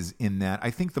money is in that. I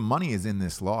think the money is in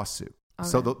this lawsuit. Okay.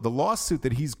 So the lawsuit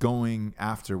that he's going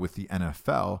after with the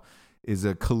NFL is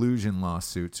a collusion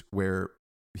lawsuit where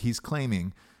he's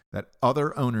claiming that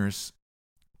other owners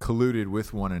colluded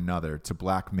with one another to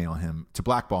blackball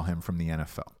him from the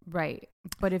NFL. Right.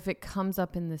 But if it comes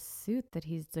up in the suit that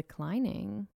he's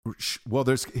declining. Well,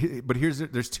 there's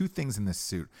two things in this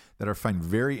suit that I find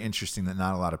very interesting that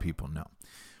not a lot of people know.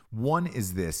 One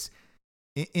is this.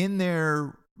 In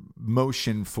their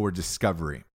motion for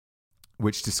discovery,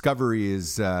 which discovery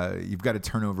is you've got to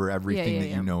turn over everything that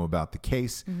you know about the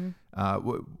case.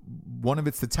 Mm-hmm. One of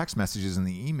it's the text messages and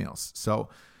the emails. So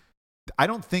I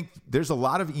don't think there's a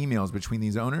lot of emails between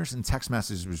these owners and text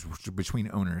messages between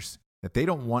owners that they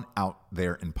don't want out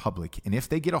there in public. And if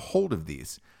they get a hold of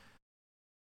these,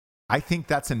 I think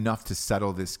that's enough to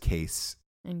settle this case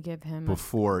And give him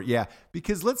before. Yeah.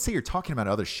 Because let's say you're talking about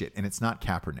other shit and it's not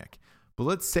Kaepernick. But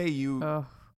let's say you... Oh,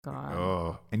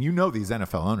 God. And you know these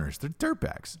NFL owners, they're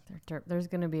dirtbags. There's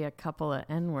going to be a couple of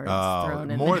N-words thrown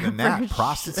in more there than that. for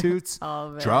Prostitutes, All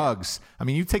of it. drugs. I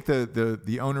mean, you take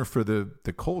the owner for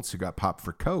the Colts who got popped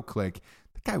for coke. Like,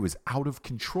 the guy was out of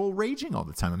control, raging all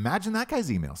the time. Imagine that guy's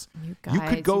emails. You guys,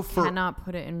 could go for cannot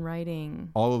put it in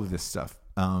writing. all of this stuff.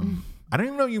 I don't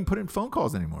even know you can put it in phone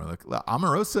calls anymore. Like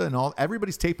Omarosa and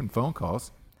everybody's taping phone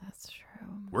calls. That's true.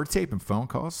 We're taping phone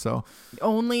calls, so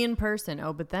Only in person.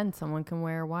 Oh, but then someone can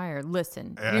wear a wire.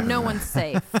 Listen, no one's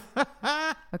safe.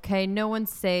 Okay, no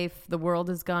one's safe. The world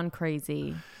has gone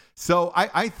crazy. So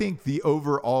I think the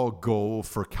overall goal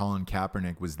for Colin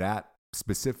Kaepernick was that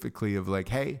specifically of like,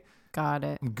 hey, Got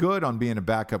it. I'm good on being a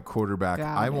backup quarterback.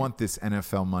 Got I it. want this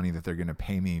NFL money that they're going to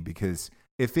pay me because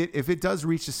if it does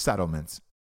reach a settlement,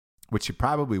 which it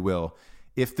probably will,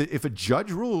 if a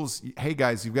judge rules, hey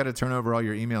guys, you've got to turn over all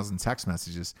your emails and text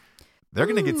messages, they're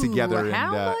going to get together and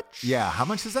how much? yeah, how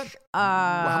much is that?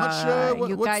 How much?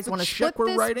 You what's guys the want to check split we're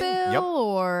this writing? bill, Yep.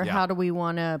 or Yeah. how do we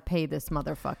want to pay this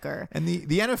motherfucker? And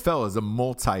the NFL is a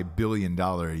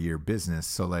multi-billion-dollar a year business,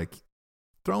 so like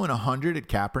throwing 100 at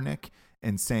Kaepernick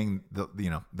and saying the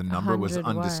number was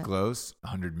 100 what? undisclosed,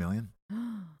 100 million.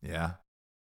 Yeah.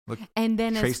 Look, And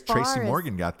then Tracy as far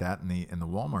Morgan got that in the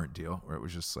Walmart deal where it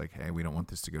was just like, hey, we don't want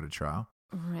this to go to trial.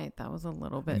 right, that was a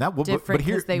little bit And that- but different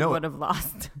here- because they no. would have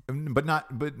lost. But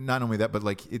not only that, but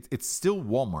like it's still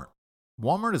Walmart.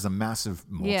 Walmart is a massive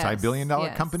multi-billion-dollar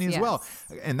yes, company as well.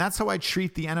 yes. And that's how I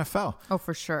treat the NFL. Oh,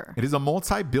 for sure. It is a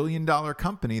multi-billion-dollar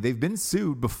company. They've been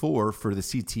sued before for the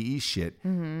CTE shit.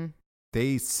 Mm-hmm.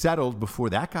 They settled before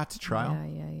that got to trial.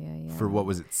 Yeah. For what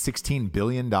was it, $16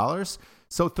 billion?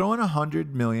 So throwing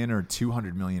 $100 million or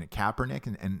 $200 million at Kaepernick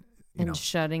and you know,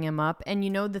 shutting him up. And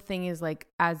the thing is, like,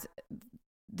 as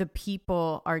the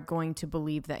people are going to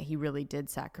believe that he really did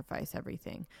sacrifice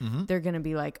everything. Mm-hmm. They're going to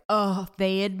be like, oh,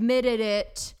 they admitted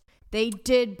it. They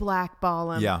did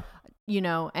blackball him. Yeah.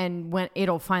 And when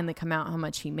it'll finally come out how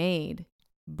much he made,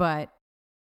 but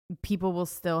people will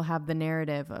still have the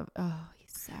narrative of, oh, he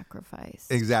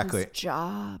sacrificed Exactly. his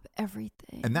job,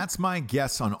 everything. And that's my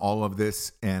guess on all of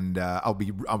this. And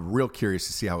I'm real curious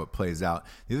to see how it plays out.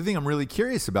 The other thing I'm really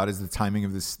curious about is the timing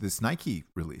of this Nike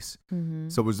release. Mm-hmm.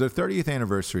 So it was their 30th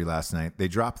anniversary last night. They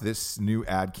dropped this new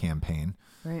ad campaign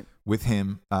Right. with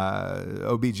him.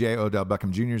 OBJ, Odell Beckham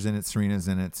Jr.'s in it, Serena's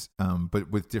in it, but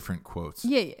with different quotes.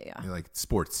 Yeah. Like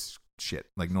sports shit,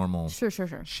 like normal Sure.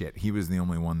 shit. He was the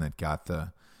only one that got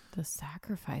the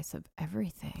sacrifice of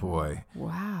everything. boy.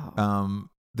 Wow.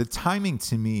 The timing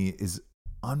to me is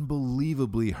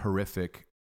unbelievably horrific,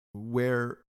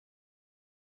 where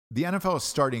the NFL is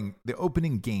starting, the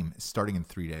opening game is starting in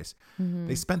 3 days. Mm-hmm.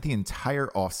 They spent the entire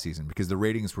offseason, because the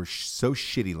ratings were so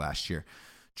shitty last year,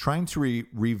 trying to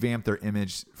revamp their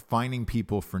image, finding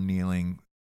people for kneeling,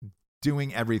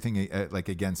 doing everything like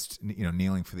against,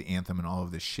 kneeling for the anthem and all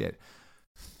of this shit.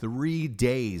 3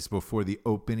 days before the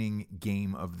opening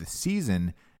game of the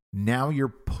season, now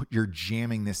you're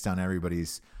jamming this down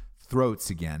everybody's throats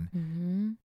again.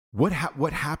 Mm-hmm. What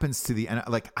happens to I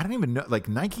don't even know. Like,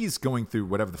 Nike's going through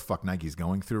whatever the fuck Nike's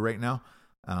going through right now.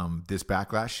 This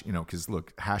backlash, because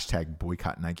look, hashtag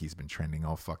boycott Nike's been trending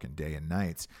all fucking day and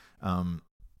nights.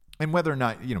 And whether or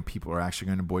not, people are actually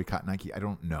going to boycott Nike, I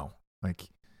don't know. Like,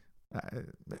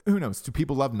 who knows? Do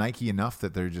people love Nike enough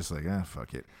that they're just like,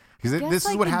 fuck it? Because this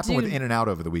is what happened with In-N-Out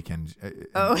over the weekend.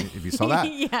 If you saw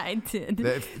that. Yeah, I did.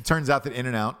 It turns out that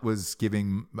In-N-Out has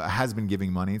been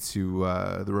giving money to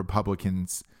the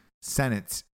Republicans'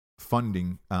 Senate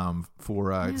funding for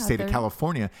the state of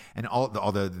California. And all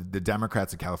the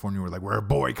Democrats of California were like, we're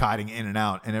boycotting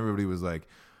In-N-Out. And everybody was like,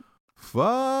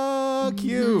 fuck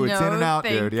you. It's In-N-Out,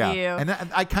 dude. Yeah. You. And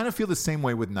I kind of feel the same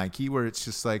way with Nike, where it's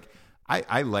just like,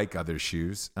 I like other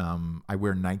shoes. I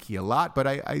wear Nike a lot, but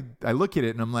I look at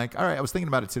it and I'm like, all right, I was thinking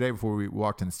about it today before we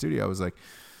walked in the studio. I was like,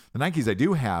 the Nikes I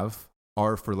do have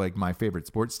are for like my favorite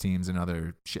sports teams and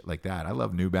other shit like that. I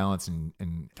love New Balance and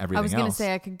everything else. I was going to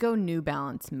say I could go New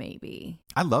Balance maybe.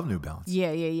 I love New Balance.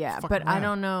 Yeah. But I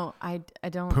don't know. I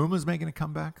don't. Puma's making a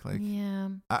comeback. Like, yeah.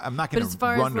 I'm not going to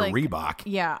run to Reebok.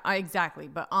 Yeah, exactly.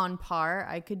 But on par,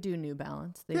 I could do New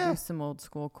Balance. They do some old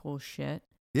school cool shit.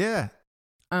 Yeah.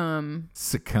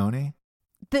 Saucony.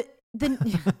 The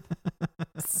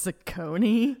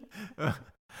Saucony.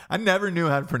 I never knew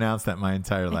how to pronounce that my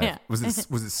entire life. Yeah. Was it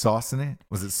Saucony?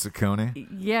 Was it Saucony?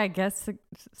 Yeah, I guess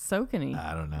Saucony.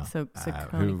 I don't know.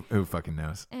 Saucony. Who fucking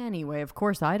knows? Anyway, of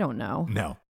course I don't know.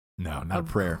 No, not a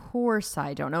prayer. Of course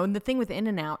I don't know. And the thing with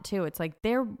In-N-Out too, it's like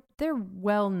they're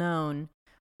well known,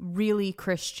 really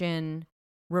Christian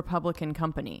Republican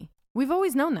company. We've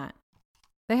always known that.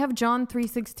 They have John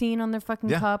 3:16 on their fucking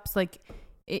cups. Like,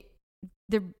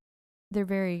 they're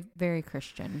very, very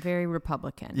Christian, very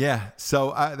Republican. Yeah.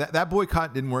 So that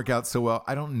boycott didn't work out so well.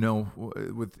 I don't know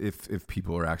if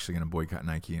people are actually going to boycott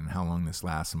Nike and how long this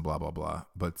lasts and blah blah blah.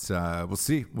 But we'll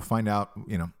see. We'll find out.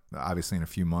 Obviously in a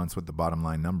few months what the bottom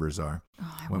line numbers are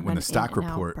when the stock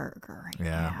report. Burger right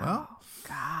yeah. now. Well,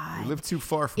 God, we live too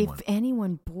far from one. If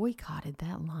anyone boycotted,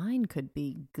 that line could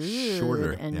be good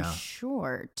shorter and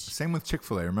short. Same with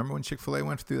Chick-fil-A. Remember when Chick-fil-A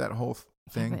went through that whole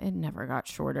thing? Yeah, but it never got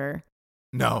shorter.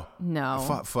 No.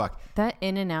 Fuck. That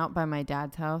In-N-Out by my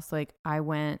dad's house, like I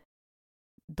went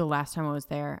the last time I was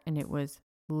there and it was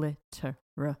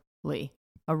literally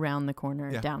around the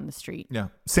corner down the street. Yeah.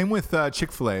 Same with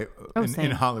Chick-fil-A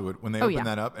in Hollywood when they opened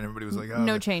that up and everybody was like, oh,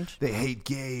 no change. They hate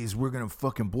gays. We're going to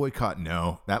fucking boycott.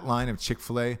 No. That line of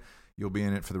Chick-fil-A, you'll be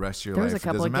in it for the rest of your life. There was a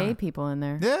couple of gay people in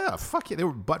there. Yeah. Fuck it. They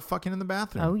were butt fucking in the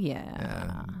bathroom. Oh,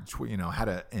 yeah. Had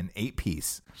an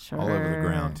 8-piece all Sure. over the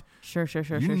ground. Sure.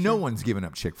 No one's giving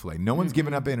up Chick-fil-A. No one's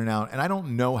giving up In-N-Out. And I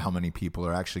don't know how many people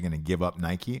are actually going to give up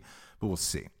Nike, but we'll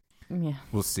see. Yeah.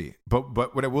 We'll see.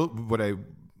 But what I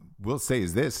will say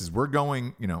is this, is we're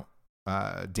going,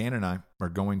 Dan and I are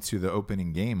going to the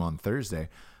opening game on Thursday.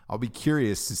 I'll be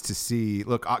curious as to see,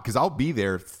 look, because I'll be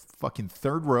there fucking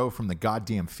third row from the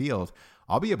goddamn field.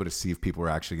 I'll be able to see if people are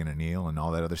actually going to kneel and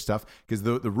all that other stuff. Because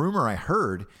the rumor I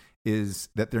heard is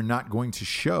that they're not going to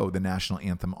show the national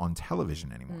anthem on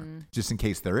television anymore, just in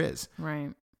case there is.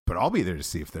 Right. But I'll be there to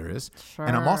see if there is. Sure.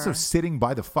 And I'm also sitting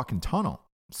by the fucking tunnel.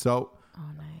 So...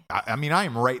 Oh, nice. I mean, I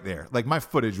am right there. Like, my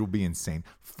footage will be insane.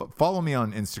 Follow me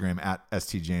on Instagram at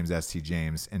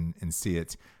STJames and see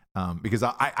it. Because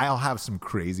I'll have some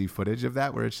crazy footage of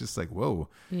that where it's just like, whoa,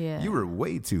 you were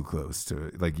way too close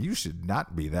to, like, you should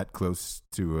not be that close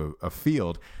to a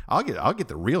field. I'll get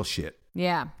the real shit.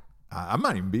 Yeah. I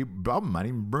might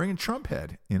even bring a Trump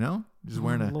head, just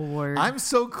wearing Lord. I'm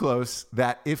so close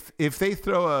that if they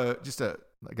throw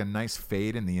a nice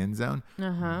fade in the end zone,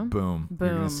 boom, you're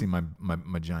gonna see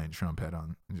my giant Trump head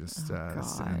on, just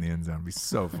sitting in the end zone. It'd be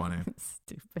so funny.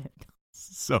 Stupid.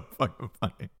 So fucking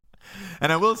funny.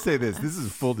 And I will say this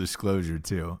is full disclosure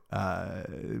too,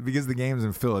 because the game's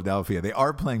in Philadelphia. They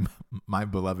are playing my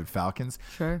beloved Falcons.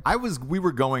 Sure. We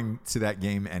were going to that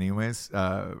game anyways,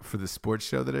 for the sports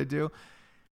show that I do.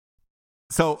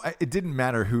 So it didn't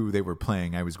matter who they were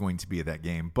playing. I was going to be at that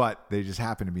game, but they just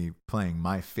happened to be playing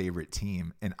my favorite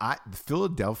team. And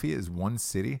Philadelphia is one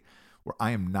city where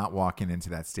I am not walking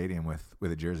into that stadium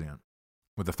with a jersey on,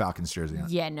 with the Falcons jersey on.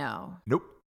 Yeah, no. Nope.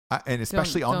 And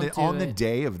especially on the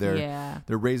day of they're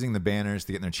raising the banners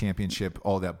to get their championship,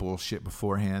 all that bullshit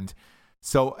beforehand.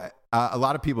 So a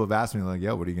lot of people have asked me, like,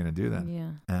 yo, what are you going to do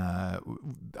then? Yeah.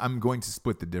 I'm going to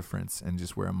split the difference and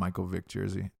just wear a Michael Vick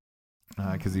jersey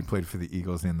because he played for the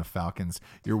Eagles and the Falcons.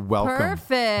 You're welcome.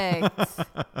 Perfect.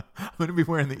 I'm going to be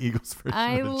wearing the Eagles version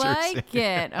I of the jersey. like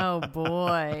it. Oh,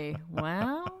 boy.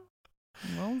 Well,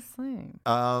 we'll see.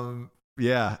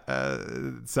 Yeah.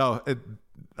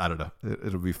 I don't know.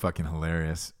 It'll be fucking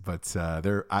hilarious. But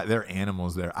they're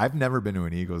animals there. I've never been to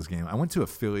an Eagles game. I went to a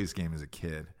Phillies game as a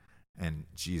kid, and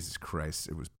Jesus Christ,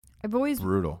 it was I've always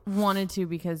brutal. Wanted to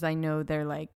because I know they're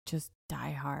like just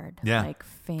diehard. Yeah. Like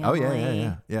family.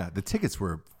 Oh yeah. The tickets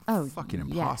were fucking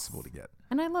impossible to get.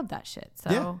 And I love that shit.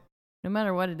 So Yeah. no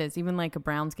matter what it is, even like a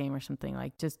Browns game or something,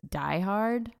 like just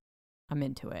diehard, I'm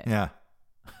into it. Yeah.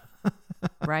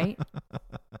 Right?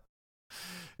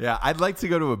 Yeah, I'd like to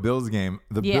go to a Bills game.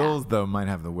 The Yeah. Bills, though, might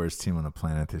have the worst team on the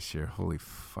planet this year. Holy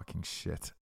fucking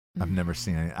shit. I've never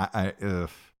seen any.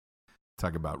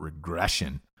 Talk about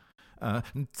regression.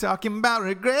 Talking about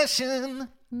regression.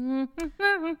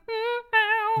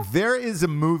 There is a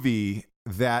movie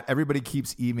that everybody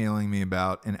keeps emailing me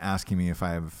about and asking me if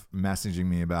messaging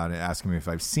me about it, asking me if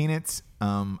I've seen it,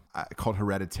 called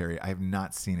Hereditary. I have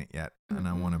not seen it yet, and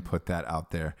I want to put that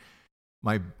out there.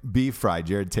 My beef fry,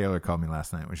 Jared Taylor, called me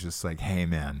last night, was just like, hey,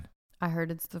 man. I heard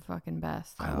it's the fucking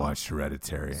best. I watched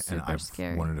Hereditary, and I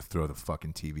wanted to throw the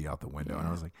fuking TV out the window. And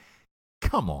I was like,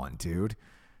 come on, dude.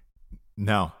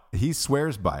 No, he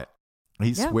swears by it.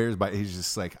 He swears by it. He's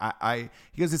just like,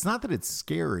 he goes, it's not that it's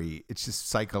scary. It's just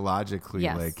psychologically,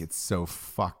 like, it's so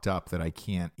fucked up that I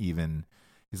can't even,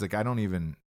 he's like, I don't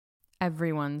even.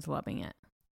 Everyone's loving it.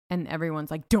 And everyone's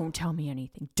like, don't tell me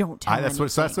anything. Don't tell me anything.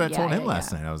 That's what I told him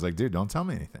last night. I was like, dude, don't tell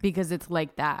me anything. Because it's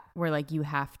like that, where like you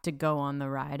have to go on the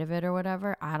ride of it or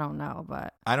whatever. I don't know,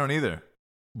 but. I don't either.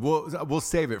 We'll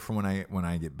save it for when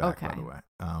I get back, by the way.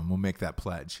 We'll make that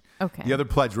pledge. Okay. The other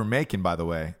pledge we're making, by the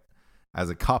way, as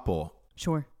a couple.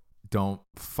 Sure. Don't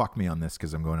fuck me on this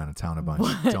because I'm going out of town a bunch.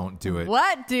 What? Don't do it.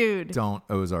 What, dude? Don't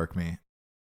Ozark me.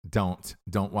 Don't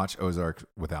watch Ozark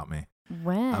without me.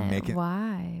 When?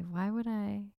 Why? Why would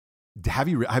I? Have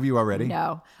you already?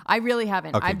 No, I really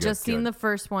haven't. Okay, I've just seen the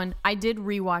first one. I did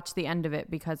rewatch the end of it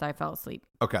because I fell asleep.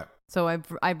 Okay. So I've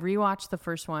rewatched the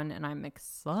first one and I'm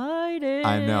excited.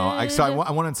 I know.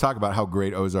 I want to talk about how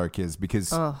great Ozark is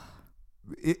because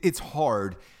it's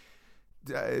hard.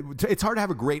 It's hard to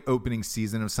have a great opening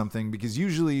season of something because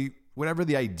usually whatever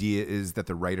the idea is that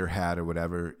the writer had or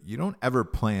whatever, you don't ever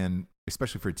plan,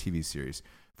 especially for a TV series,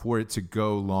 for it to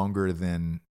go longer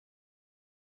than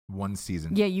one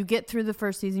season. Yeah, you get through the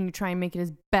first season, you try and make it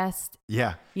as best.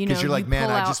 Yeah, because you're like, man,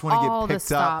 I just want to get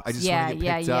picked up. I just want to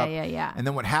get picked up. Yeah. And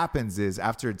then what happens is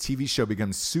after a TV show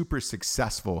becomes super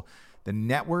successful, the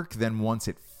network then wants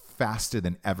it faster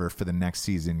than ever for the next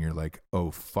season. You're like,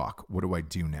 oh, fuck, what do I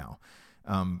do now?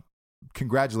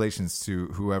 Congratulations to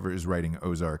whoever is writing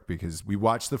Ozark because we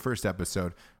watched the first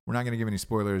episode. We're not going to give any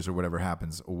spoilers or whatever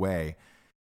happens away.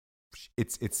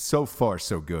 It's so far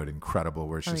so good, incredible,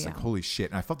 where it's just like, holy shit.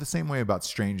 And I felt the same way about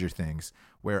Stranger Things,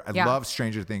 where I love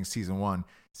Stranger Things season 1.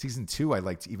 Season 2 I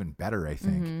liked even better, I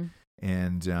think. Mm-hmm.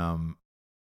 And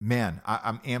man,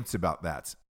 I'm amped about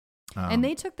that. And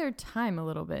they took their time a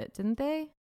little bit, didn't they?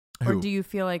 Or do you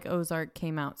feel like Ozark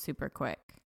came out super quick?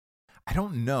 I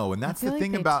don't know. And that's the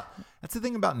thing about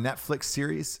Netflix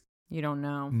series. You don't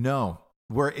know. No.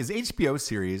 Whereas HBO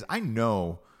series, I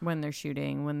know when they're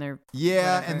shooting, when they're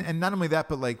and not only that,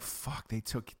 but like fuck, they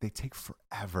take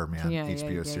forever, man.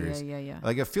 HBO series. Yeah.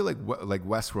 Like I feel like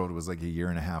Westworld was like a year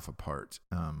and a half apart.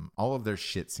 All of their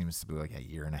shit seems to be like a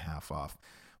year and a half off,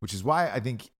 which is why I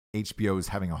think HBO is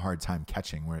having a hard time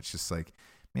catching. Where it's just like,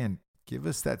 man, give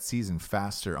us that season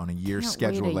faster on a year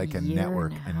schedule like a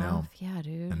network. I know. Yeah,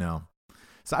 dude. I know.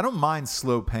 So I don't mind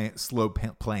slow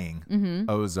playing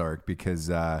Ozark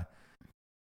because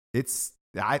it's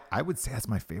I would say that's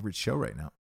my favorite show right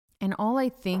now. And all I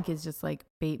think is just like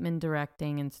Bateman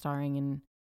directing and starring in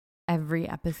every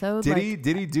episode. Did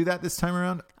he do that this time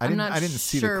around? I didn't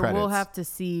see the credits. We'll have to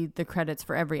see the credits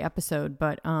for every episode,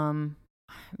 but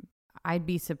I'd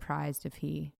be surprised if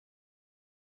he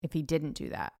didn't do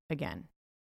that again.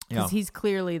 Because he's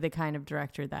clearly the kind of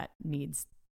director that needs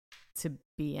to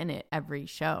be in it every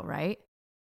show, right?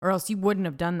 Or else you wouldn't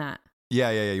have done that. Yeah.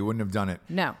 You wouldn't have done it.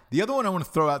 No. The other one I want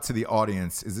to throw out to the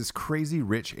audience is this Crazy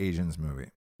Rich Asians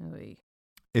movie. Oy.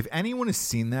 If anyone has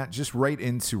seen that, just write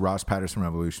into Ross Patterson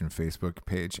Revolution Facebook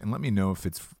page and let me know if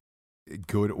it's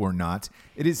good or not.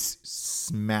 It is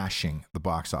smashing the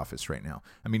box office right now.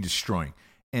 I mean, destroying.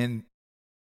 And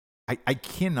I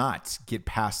cannot get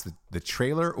past the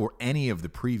trailer or any of the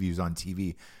previews on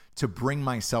TV to bring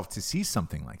myself to see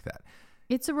something like that.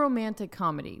 It's a romantic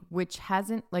comedy, which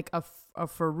hasn't like a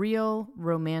for real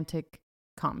romantic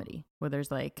comedy where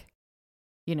there's like,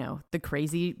 you know, the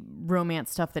crazy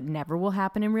romance stuff that never will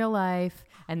happen in real life.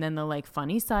 And then the like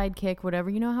funny sidekick, whatever,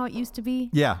 you know how it used to be?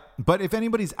 Yeah. But if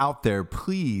anybody's out there,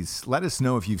 please let us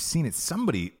know if you've seen it.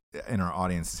 Somebody in our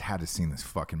audience has had to seen this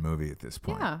fucking movie at this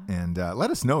point. Yeah. And let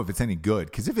us know if it's any good.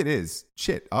 Because if it is,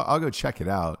 shit, I'll go check it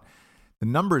out. The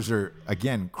numbers are,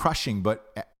 again, crushing.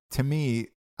 But to me,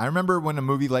 I remember when a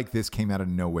movie like this came out of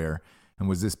nowhere and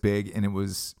was this big. And it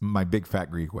was My Big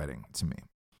Fat Greek Wedding to me.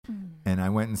 And I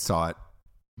went and saw it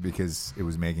because it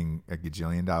was making $1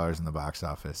 gajillion in the box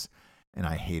office. And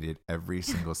I hated every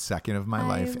single second of my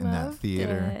life in that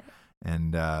theater. It.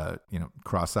 And,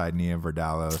 cross-eyed Nia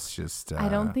Vardalos just... I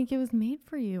don't think it was made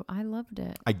for you. I loved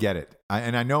it. I get it.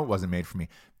 And I know it wasn't made for me.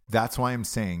 That's why I'm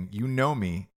saying, you know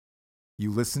me.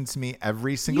 You listen to me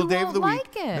every single day of the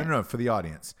week. It. No, for the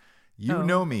audience. You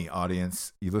know me,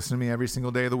 audience. You listen to me every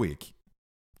single day of the week.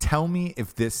 Tell me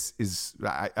if this is...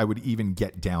 I would even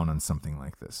get down on something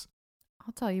like this.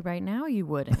 I'll tell you right now, you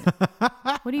wouldn't.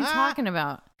 What are you talking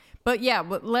about? But yeah,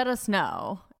 let us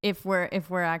know if we're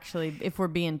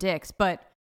being dicks. But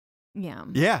yeah,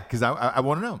 because I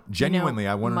want to know. Genuinely,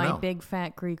 I want to know. My Big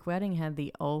Fat Greek Wedding had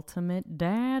the ultimate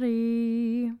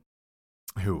daddy.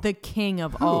 Who? The king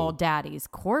of all daddies,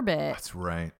 Corbett. That's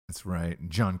right.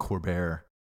 John Corbett.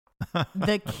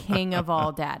 The king of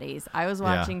all daddies. I was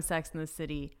watching Sex and the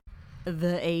City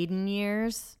the Aiden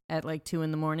years at like 2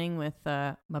 a.m. with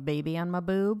my baby on my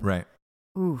boob. Right.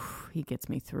 Oof, he gets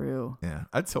me through. Yeah,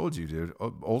 I told you, dude.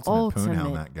 Ultimate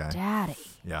poonhound, that guy. Daddy.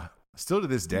 Yeah. Still to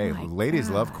this day, ladies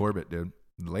love Corbett, dude.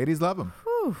 Ladies love him.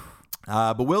 Whew.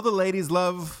 But will the ladies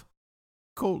love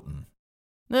Colton?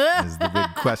 Is the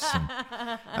big question.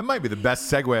 That might be the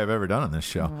best segue I've ever done on this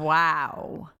show.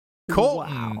 Wow.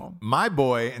 Colton, my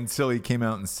boy, until he came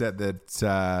out and said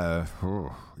that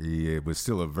he was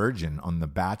still a virgin on The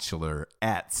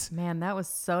Bachelorette. Man, that was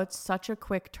such a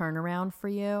quick turnaround for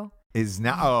you. Is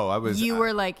now, you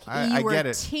were like, you were get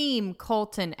it. team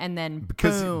Colton, and then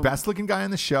because boom. Best looking guy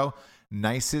on the show,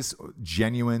 nicest,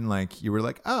 genuine, like you were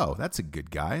like, oh, that's a good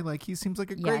guy. Like he seems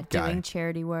like a great guy. Doing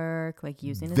charity work, like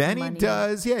using his then money. He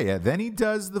does, Then he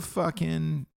does the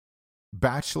fucking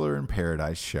Bachelor in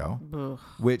Paradise show,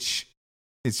 which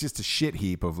is just a shit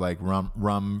heap of like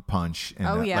rum punch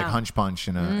and like hunch punch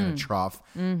in a trough.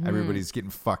 Mm-hmm. Everybody's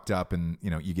getting fucked up, and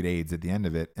you get AIDS at the end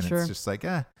of it, and it's just like,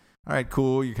 all right,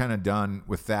 cool. You're kind of done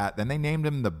with that. Then they named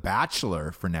him The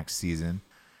Bachelor for next season.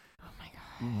 Oh my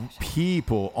God.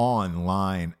 People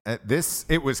online.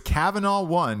 It was Kavanaugh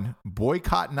 1,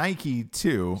 boycott Nike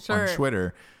 2 on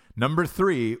Twitter. Number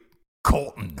 3,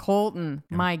 Colton.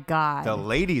 My God. The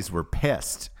ladies were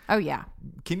pissed. Oh yeah.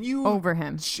 Can you over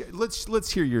him? Let's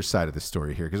hear your side of the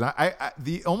story here, because I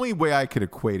the only way I could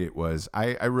equate it was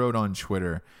I wrote on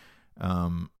Twitter,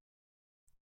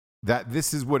 that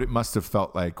this is what it must have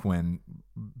felt like when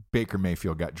Baker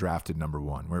Mayfield got drafted number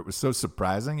 1, where it was so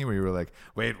surprising, where you were like,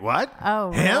 wait, what?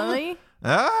 Oh, him? Really?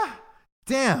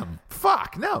 Damn.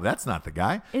 Fuck. No, that's not the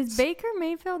guy. Is Baker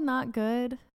Mayfield not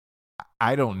good?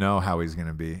 I don't know how he's going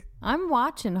to be. I'm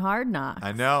watching Hard Knocks.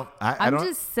 I know. I'm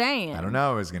just saying. I don't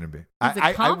know how he's going to be.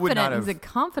 He's a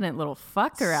confident little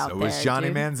fucker out there. So is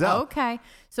Johnny Manziel. Okay.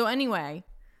 So anyway,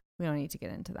 we don't need to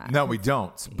get into that. No, we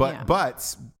don't.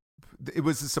 But it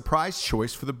was a surprise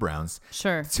choice for the Browns.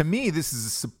 Sure. To me, this is a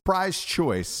surprise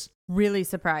choice. Really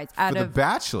surprised. For The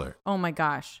Bachelor. Oh my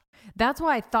gosh. That's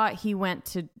why I thought he went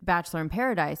to Bachelor in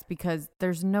Paradise, because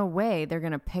there's no way they're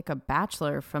going to pick a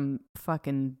bachelor from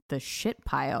fucking the shit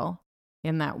pile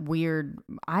in that weird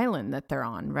island that they're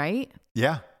on, right?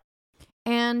 Yeah.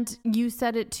 And you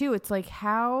said it too. It's like,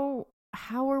 how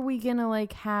are we going to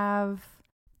like have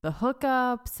the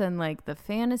hookups and like the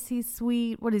fantasy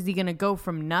suite. What is he going to go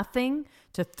from nothing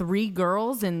to 3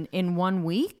 girls in 1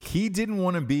 week? He didn't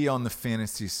want to be on the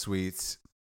fantasy suites.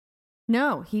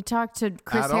 No, he talked to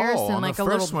Chris at Harrison all on like the a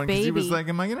first little one, baby. He was like,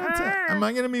 am I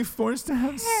gonna be forced to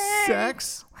have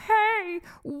sex? Hey,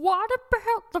 what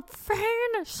about the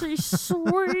fantasy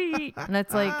suite? And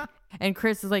it's like, and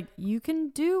Chris is like, you can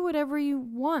do whatever you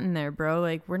want in there, bro.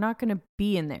 Like, we're not gonna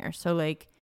be in there. So like,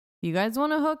 you guys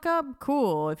want to hook up?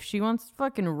 Cool. If she wants to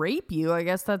fucking rape you, I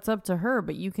guess that's up to her.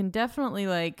 But you can definitely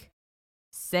like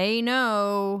say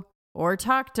no. Or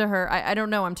talk to her. I don't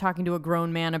know. I'm talking to a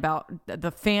grown man about the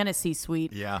fantasy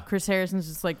suite. Yeah. Chris Harrison's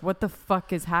just like, what the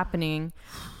fuck is happening?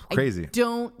 Crazy. I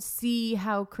don't see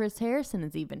how Chris Harrison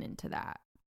is even into that.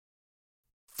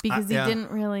 Because he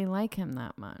didn't really like him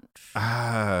that much.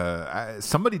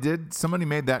 Somebody did. Somebody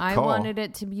made that I call. wanted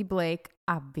it to be Blake,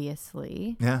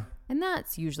 obviously. Yeah. And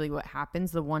that's usually what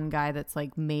happens. The one guy that's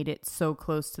like made it so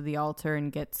close to the altar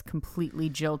and gets completely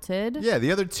jilted. Yeah,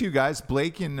 the other 2 guys,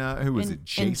 Blake and who was it?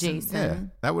 Jason. And Jason. Yeah,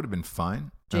 that would have been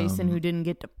fine. Jason, who didn't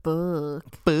get to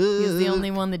fuck. He was the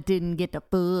only one that didn't get to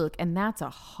fuck. And that's a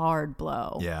hard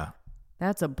blow. Yeah.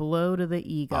 That's a blow to the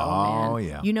ego, Oh, man.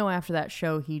 yeah. You know, after that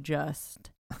show, he just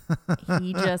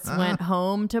went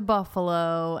home to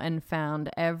Buffalo and found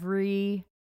every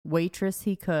waitress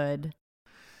he could.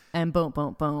 And boom,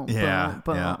 boom, boom, Yeah, boom,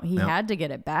 boom. yeah, He yeah. had to get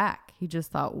it back. He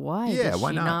just thought, why Yeah, does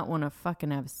why she not? not want to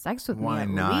fucking have sex with Why me at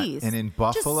not? least? And in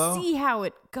Buffalo, just see how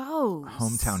it goes.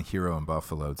 hometown hero in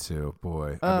Buffalo too.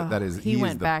 Boy, Ugh, that is. he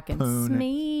went the back and poon.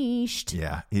 smeeshed.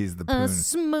 Yeah, he's the poon.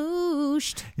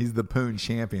 Smooshed. He's the poon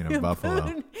champion of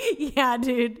Buffalo. Yeah,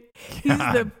 dude. He's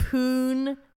the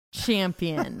Poon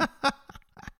champion.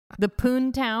 The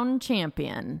Poontown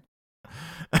champion.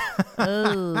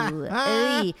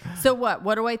 Oh, so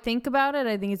what do I think about it?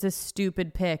 I think it's a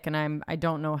stupid pick, and I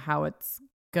don't know how it's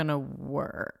gonna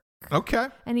work. Okay.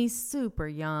 And he's super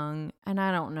young, and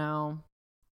I don't know.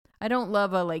 I don't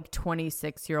love a like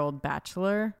 26-year-old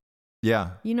bachelor.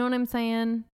 Yeah. You know what I'm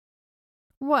saying?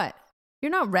 What?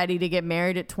 You're not ready to get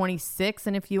married at 26,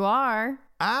 and if you are,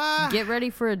 get ready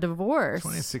for a divorce.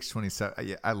 26, 27.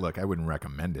 Yeah, I wouldn't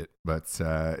recommend it, but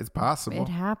it's possible. It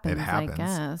happens, It happens. I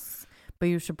guess. But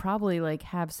you should probably like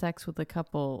have sex with a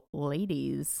couple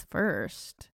ladies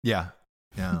first. Yeah.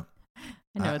 Yeah.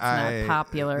 I know it's not a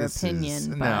popular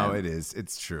opinion, but no, it is.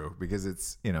 It's true because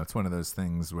it's it's one of those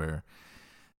things where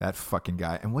that fucking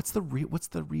guy. And what's the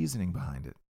reasoning behind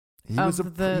it? He was a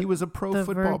pro the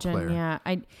football virgin, player.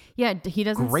 He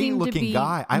doesn't Great seem looking to be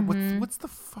guy. What's the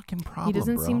fucking problem? He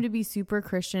doesn't bro? seem to be super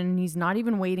Christian. He's not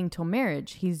even waiting till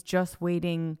marriage. He's just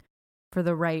waiting for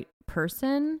the right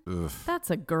person. Ugh. That's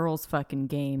a girl's fucking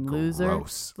game, loser.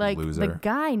 Gross, like loser. the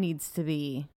guy needs to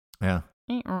be Yeah.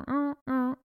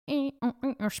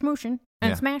 smooshing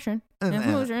and smashing and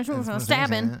smooshing,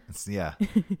 stabbing. Yeah.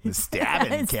 The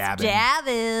stabbing cabin.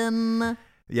 Stabbing.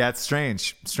 Yeah, it's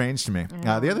strange. Strange to me. The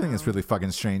other thing that's really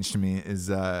fucking strange to me is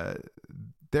there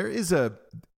is a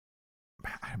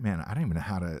man, I don't even know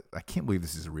how to. I can't believe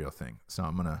this is a real thing. So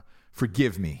I'm gonna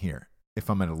forgive me here if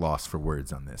I'm at a loss for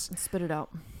words on this. Spit it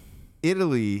out.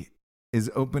 Italy is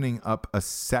opening up a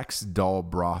sex doll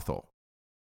brothel,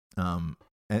 and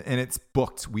it's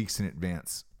booked weeks in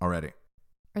advance already.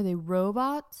 Are they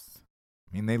robots?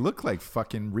 I mean, they look like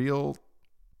fucking real.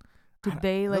 Did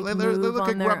they like they move look on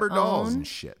like their rubber dolls own? and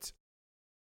shit.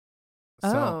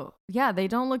 Oh, yeah, they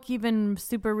don't look even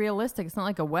super realistic. It's not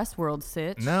like a Westworld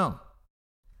sitch. No.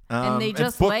 And they it's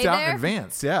just booked lay out there? in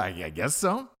advance. Yeah, I guess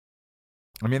so.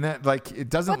 I mean, that like it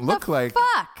doesn't What look the like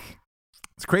fuck?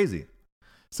 it's crazy.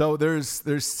 So there's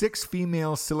 6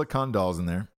 female silicone dolls in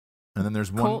there, and then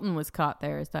there's one. Colton was caught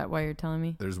there. Is that why you're telling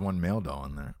me? There's one male doll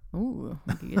in there. Ooh,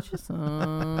 I could get you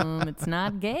some. It's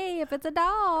not gay if it's a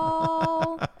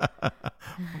doll.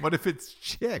 What if it's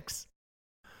chicks?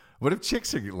 What if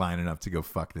chicks are lining up to go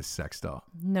fuck this sex doll?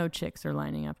 No chicks are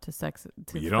lining up to sex.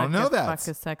 You don't know that. Fuck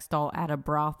a sex doll at a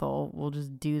brothel. We'll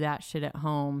just do that shit at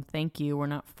home. Thank you. We're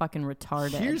not fucking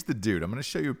retarded. Here's the dude. I'm going to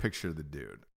show you a picture of the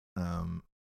dude.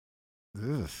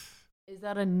 Ugh. Is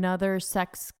that another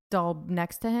sex doll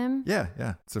next to him? Yeah.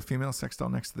 It's a female sex doll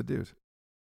next to the dude.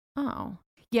 Oh.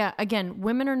 Yeah, again,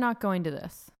 women are not going to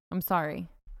this. I'm sorry.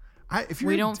 If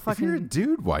you're a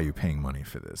dude, why are you paying money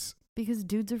for this? Because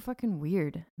dudes are fucking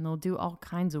weird. And they'll do all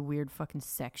kinds of weird fucking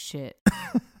sex shit.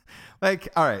 Like,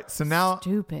 all right, so now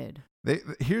Stupid.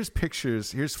 here's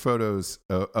pictures, here's photos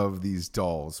of these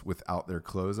dolls without their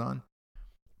clothes on.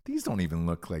 These don't even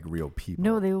look like real people.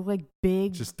 No, they look like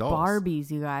big Just dolls.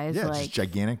 Barbies, you guys. Yeah, like, just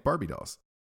gigantic Barbie dolls.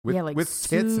 With like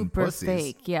tits and super pussies.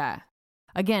 fake. Yeah.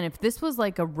 Again, if this was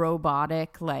like a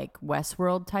robotic, like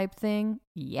Westworld type thing,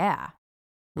 yeah,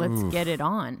 let's get it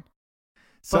on.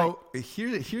 So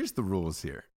here's the rules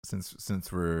here.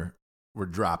 Since we're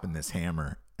dropping this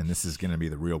hammer, and this is going to be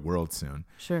the real world soon.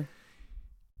 Sure.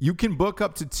 You can book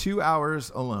up to 2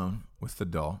 hours alone with the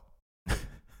doll, You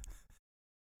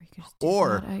could just do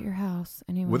or that at your house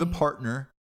anyway. with a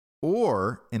partner,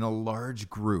 or in a large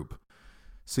group.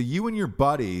 So you and your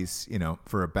buddies,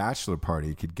 for a bachelor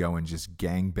party, could go and just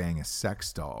gangbang a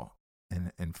sex doll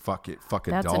and fuck a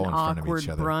That's doll an in front of each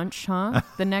other. awkward brunch, huh?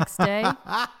 The next day.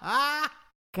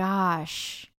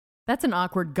 Gosh, that's an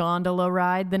awkward gondola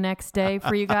ride the next day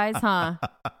for you guys, huh?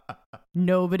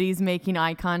 Nobody's making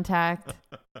eye contact.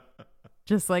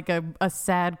 Just like a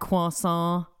sad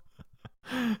croissant.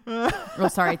 Oh,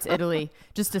 sorry, it's Italy.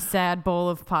 Just a sad bowl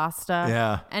of pasta.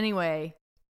 Yeah. Anyway,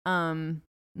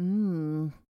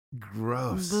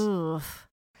 Gross. ugh.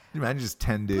 Can you imagine just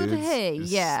 10 dudes hey,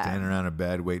 just yeah. standing around a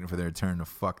bed waiting for their turn to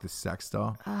fuck the sex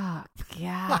doll? Oh,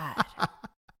 God.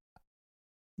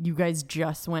 You guys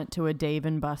just went to a Dave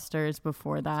and Buster's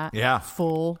before that. Yeah.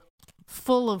 Full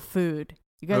of food.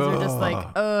 You guys are just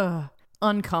like,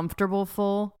 uncomfortable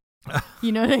full.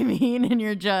 You know what I mean? And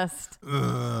you're just,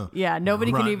 yeah,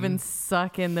 nobody can even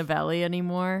suck in the belly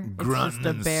anymore. It's just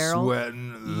a barrel.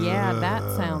 Sweating. Yeah, that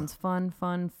sounds fun.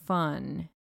 Man,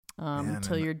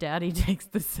 Until your daddy takes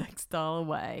the sex doll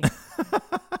away.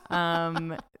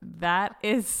 That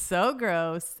is so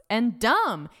gross and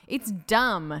dumb. It's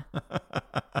dumb.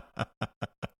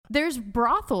 There's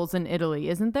brothels in Italy,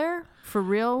 isn't there? For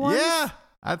real ones? Yeah.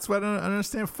 That's what I don't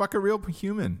understand. Fuck a real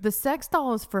human. The sex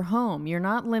doll is for home. You're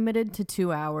not limited to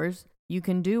 2 hours. You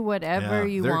can do whatever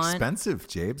you they're want. They're expensive,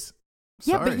 Jabes.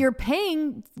 Yeah, Sorry. but you're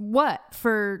paying what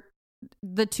for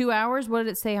the 2 hours? What did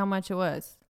it say how much it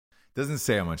was? Doesn't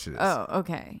say how much it is. Oh,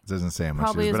 okay. It doesn't say how much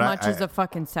Probably it is. as but much as a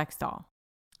fucking sex doll.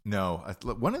 No.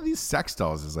 One of these sex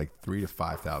dolls is like $3,000 to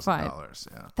 $5,000.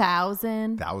 Yeah.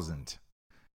 1,000.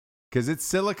 Because it's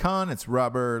silicone, it's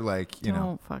rubber, like,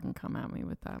 Don't fucking come at me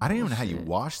with that. I don't even know how you bullshit.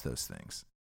 wash those things.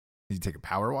 You take a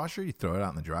power washer, you throw it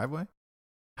out in the driveway.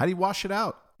 How do you wash it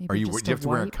out? Maybe Do just you have to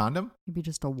wear a wipe? condom? Maybe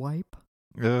just a wipe.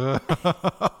 Oh,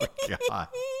 God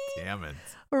damn it.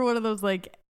 Or one of those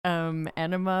like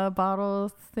enema bottle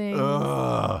things.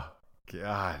 Oh,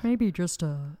 God. Maybe just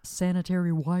a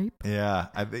sanitary wipe. Yeah,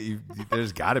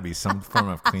 there's got to be some form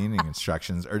of cleaning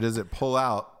instructions. Or does it pull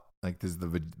out? Like, do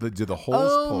the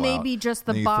holes pull out? Maybe just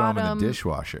the and you bottom. throw them in the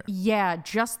dishwasher. Yeah,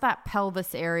 just that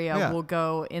pelvis area Yeah. will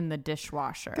go in the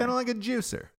dishwasher. Kind of like a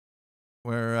juicer,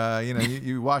 where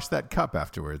you wash that cup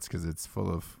afterwards because it's full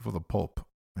of pulp,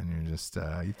 and you're just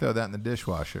you throw that in the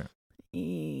dishwasher.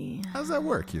 How does that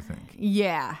work? You think?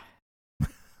 Yeah.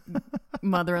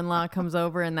 Mother-in-law comes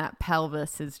over and that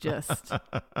pelvis is just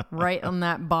right on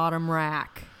that bottom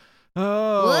rack.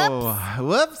 Oh,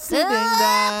 whoopsie ding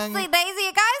dong. Oopsie daisy,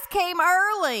 you guys came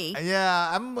early.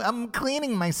 Yeah, I'm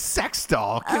cleaning my sex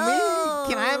doll. Can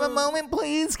I have a moment,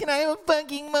 please? Can I have a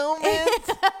fucking moment?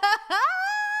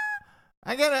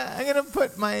 I gotta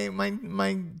put my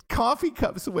coffee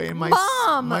cups away in my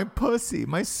Mom! my pussy,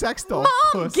 my sex doll Mom,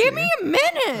 pussy. give me a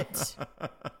minute.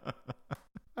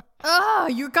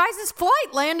 Your guys'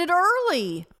 flight landed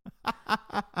early.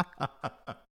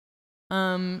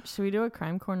 Should we do a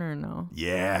crime corner or no?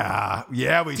 Yeah, we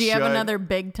should. Do you have another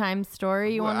big time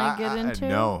story you want to get into?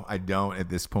 No, I don't at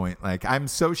this point. Like, I'm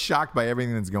so shocked by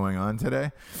everything that's going on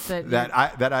today That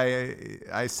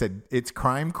I said it's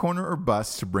crime corner or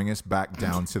bust to bring us back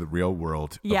down to the real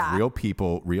world Yeah. of real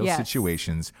people, real Yes.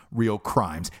 situations, real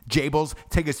crimes. Jables,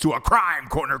 take us to a crime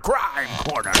corner. Crime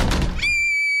corner.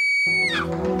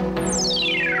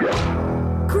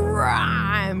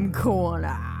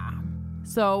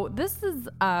 So this is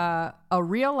a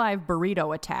real live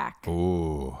burrito attack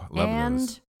Ooh, love and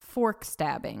those. fork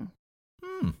stabbing.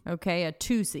 Okay, a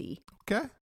twosie. Okay.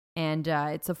 And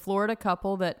it's a Florida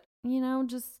couple that, they're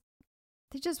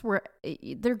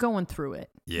going through it.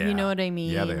 Yeah. You know what I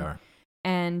mean? Yeah, they are.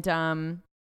 And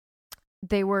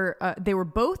they were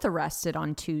both arrested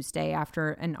on Tuesday after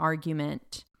an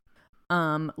argument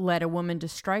led a woman to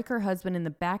strike her husband in the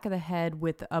back of the head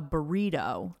with a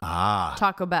burrito.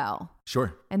 Taco Bell.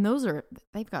 Sure. And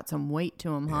they've got some weight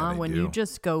to them, Yeah, huh? they When do. you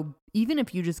just go, even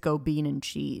if you just go bean and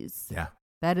cheese. Yeah.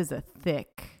 That is a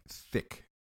thick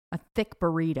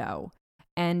burrito.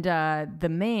 And the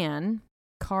man,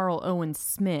 Carl Owen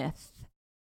Smith,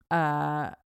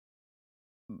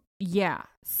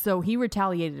 so he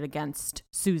retaliated against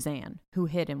Suzanne, who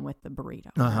hit him with the burrito,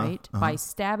 right? By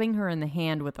stabbing her in the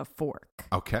hand with a fork.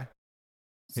 Okay.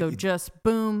 So just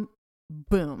boom,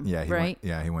 boom. Yeah. right?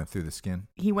 He went through the skin.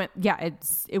 He went,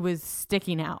 it was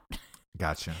sticking out.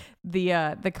 Gotcha.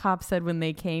 The cop said when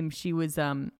they came, she was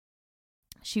in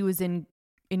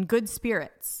good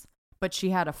spirits, but she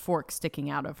had a fork sticking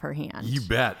out of her hand. You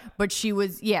bet. But she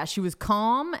was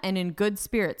calm and in good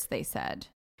spirits, they said.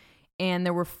 And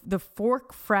the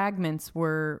fork fragments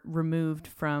were removed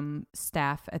from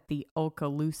staff at the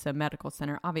Okaloosa Medical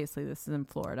Center. Obviously, this is in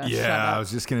Florida. Yeah, Shut up. I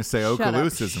was just gonna say Shut up.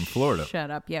 Okaloosa's in Florida.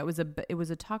 Shut up. Yeah, it was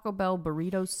a Taco Bell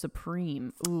Burrito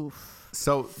Supreme. Oof.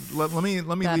 So let me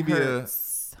That leave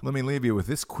hurts. you. Let me leave you with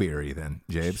this query then,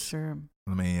 Jabes. Sure.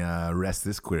 Let me rest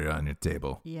this query on your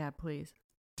table. Yeah, please.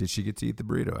 Did she get to eat the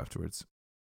burrito afterwards?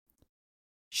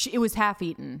 It was half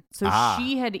eaten. So Ah.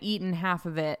 she had eaten half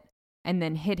of it and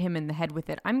then hit him in the head with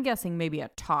it. I'm guessing maybe a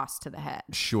toss to the head.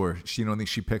 Sure. You don't think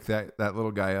she picked that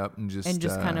little guy up and just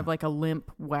kind of like a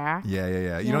limp whack? Yeah. You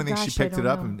Yeah, don't think gosh, she picked I it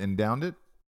don't up know. and downed it?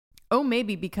 Oh,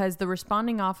 maybe, because the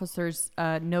responding officers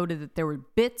noted that there were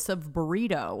bits of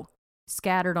burrito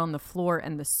scattered on the floor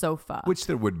and the sofa. Which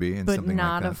there would be in but something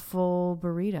not like a that. full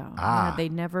burrito. Ah. Yeah, they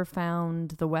never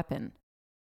found the weapon.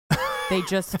 They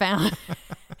just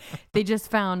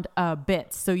found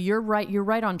bits. So you're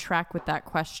right on track with that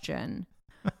question.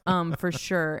 For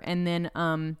sure. And then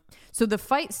so the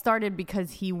fight started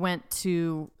because he went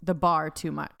to the bar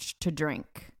too much to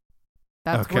drink.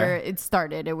 That's Okay. where it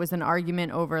started. It was an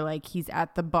argument over like he's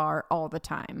at the bar all the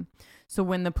time. So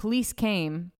when the police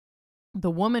came,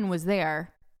 the woman was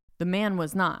there, the man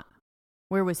was not.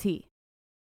 Where was he?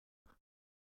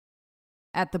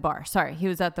 At the bar. Sorry, he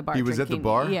was at the bar. He was at the drinking.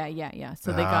 bar? Yeah.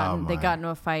 So they Oh, got my. into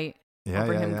a fight Yeah,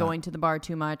 over him yeah. going to the bar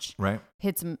too much. Right.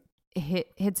 Hits him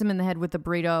in the head with the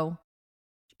burrito.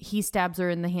 He stabs her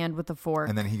in the hand with a fork.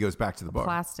 And then he goes back to the bar.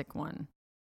 Plastic one.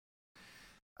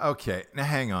 Okay, now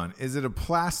hang on. Is it a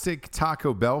plastic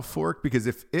Taco Bell fork? Because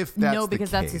if that's No, the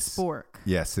because that's case, his fork.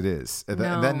 Yes, it is. No.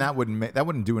 Then that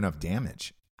wouldn't do enough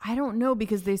damage. I don't know,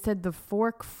 because they said the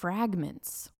fork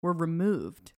fragments were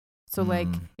removed. So like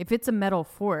if it's a metal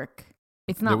fork,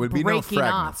 it's not There would be no breaking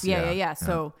off. fragments, Yeah. yeah.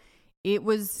 So it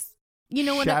was,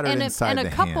 Shattered inside a the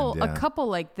couple hand, yeah. a couple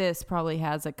like this probably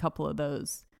has a couple of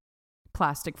those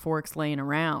plastic forks laying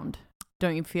around.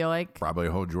 Don't you feel like? Probably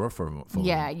a whole drawer full of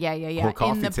Yeah. them. Whole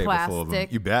coffee In the table full of them.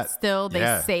 plastic, You bet. Still, they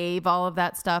Yeah. save all of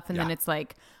that stuff, and then Yeah. it's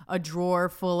like a drawer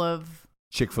full of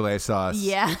Chick-fil-A sauce.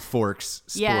 Yeah. Forks.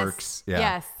 Sporks. Yeah.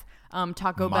 Yes.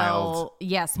 Taco Mild- Bell.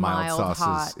 Yes, mild mild, sauces,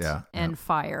 hot, yeah, and yeah.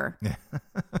 fire. Yeah.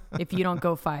 If you don't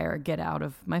go fire, get out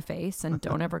of my face and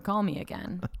don't ever call me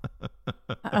again.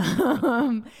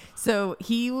 So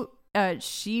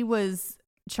she was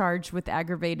charged with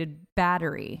aggravated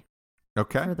battery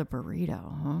Okay. for the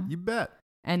burrito, huh? You bet.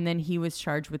 And then he was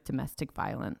charged with domestic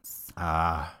violence.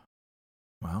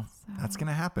 Well, that's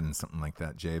gonna happen in something like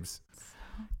that, Jabes.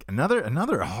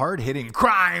 Another hard-hitting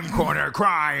crime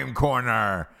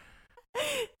corner.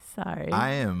 Sorry. I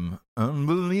am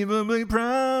unbelievably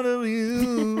proud of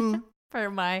you. For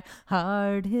my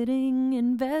hard-hitting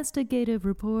investigative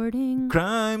reporting.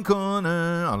 Crime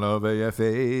corner all over your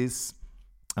face.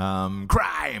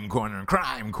 Crime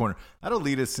corner. That'll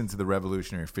lead us into the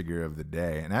revolutionary figure of the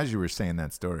day. And as you were saying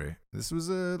that story, this was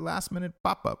a last-minute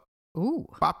pop-up. Ooh.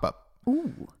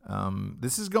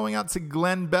 This is going out to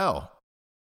Glenn Bell.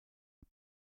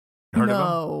 Heard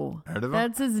of him? Heard of him?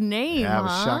 That's his name, Yeah, I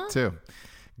was huh? shocked too.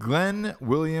 Glenn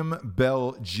William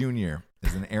Bell Jr.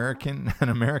 is an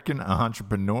American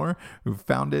entrepreneur who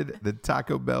founded the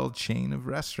Taco Bell chain of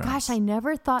restaurants. Gosh, I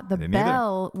never thought the didn't either.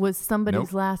 Bell was somebody's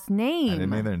Nope. last name. I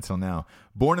didn't either until now.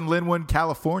 Born in Linwood,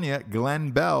 California,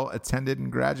 Glenn Bell attended and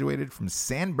graduated from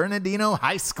San Bernardino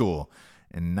High School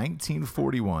in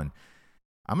 1941.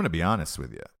 I'm going to be honest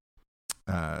with you.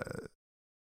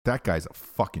 That guy's a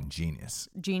fucking genius.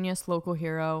 Genius, local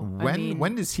hero.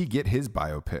 When does he get his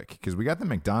biopic? Because we got the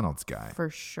McDonald's guy.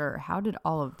 For sure. How did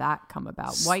all of that come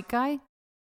about? White guy?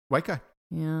 White guy.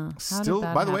 Yeah. How Still, did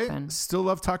that by the way, happen? still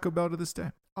love Taco Bell to this day.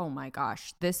 Oh my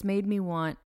gosh. This made me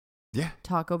want Yeah.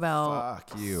 Taco Bell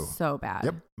Fuck you. so bad.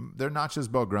 Yep. Their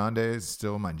nachos Bel Grande is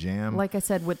still my jam. Like I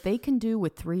said, what they can do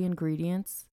with 3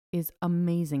 ingredients is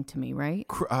amazing to me, right?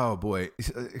 Oh boy,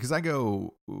 because I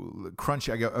go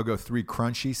crunchy. I'll go 3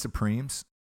 crunchy Supremes,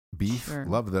 beef. Sure.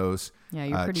 Love those. Yeah,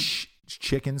 you're pretty.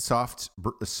 Chicken soft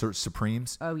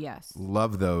Supremes. Oh yes.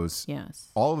 Love those.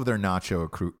 Yes. All of their nacho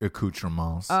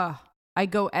accoutrements. I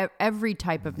go every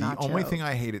type of nacho. The only thing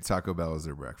I hate at Taco Bell is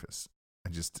their breakfast.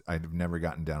 I've never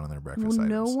gotten down on their breakfast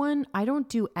items. I don't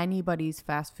do anybody's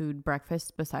fast food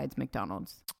breakfast besides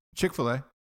McDonald's. Chick-fil-A.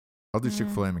 I'll do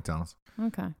Chick-fil-A and McDonald's.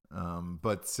 Okay.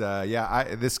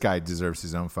 This guy deserves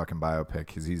his own fucking biopic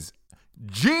because he's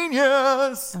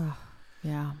genius.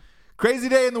 Yeah. Crazy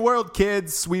day in the world,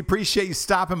 kids. We appreciate you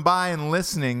stopping by and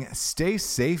listening. Stay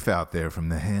safe out there from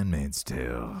The Handmaid's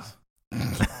Tale.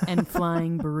 And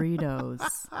flying burritos.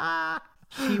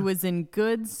 She was in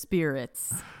good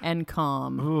spirits and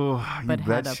calm, Ooh, but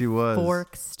had a she was.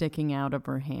 fork sticking out of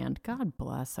her hand. God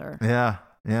bless her.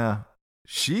 Yeah.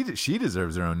 She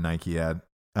deserves her own Nike ad.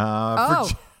 For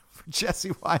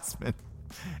Jesse Wiseman,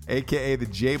 a.k.a. the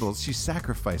Jables, she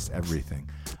sacrificed everything.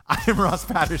 I'm Ross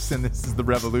Patterson. This is The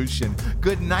Revolution.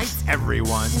 Good night,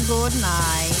 everyone. Good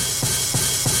night.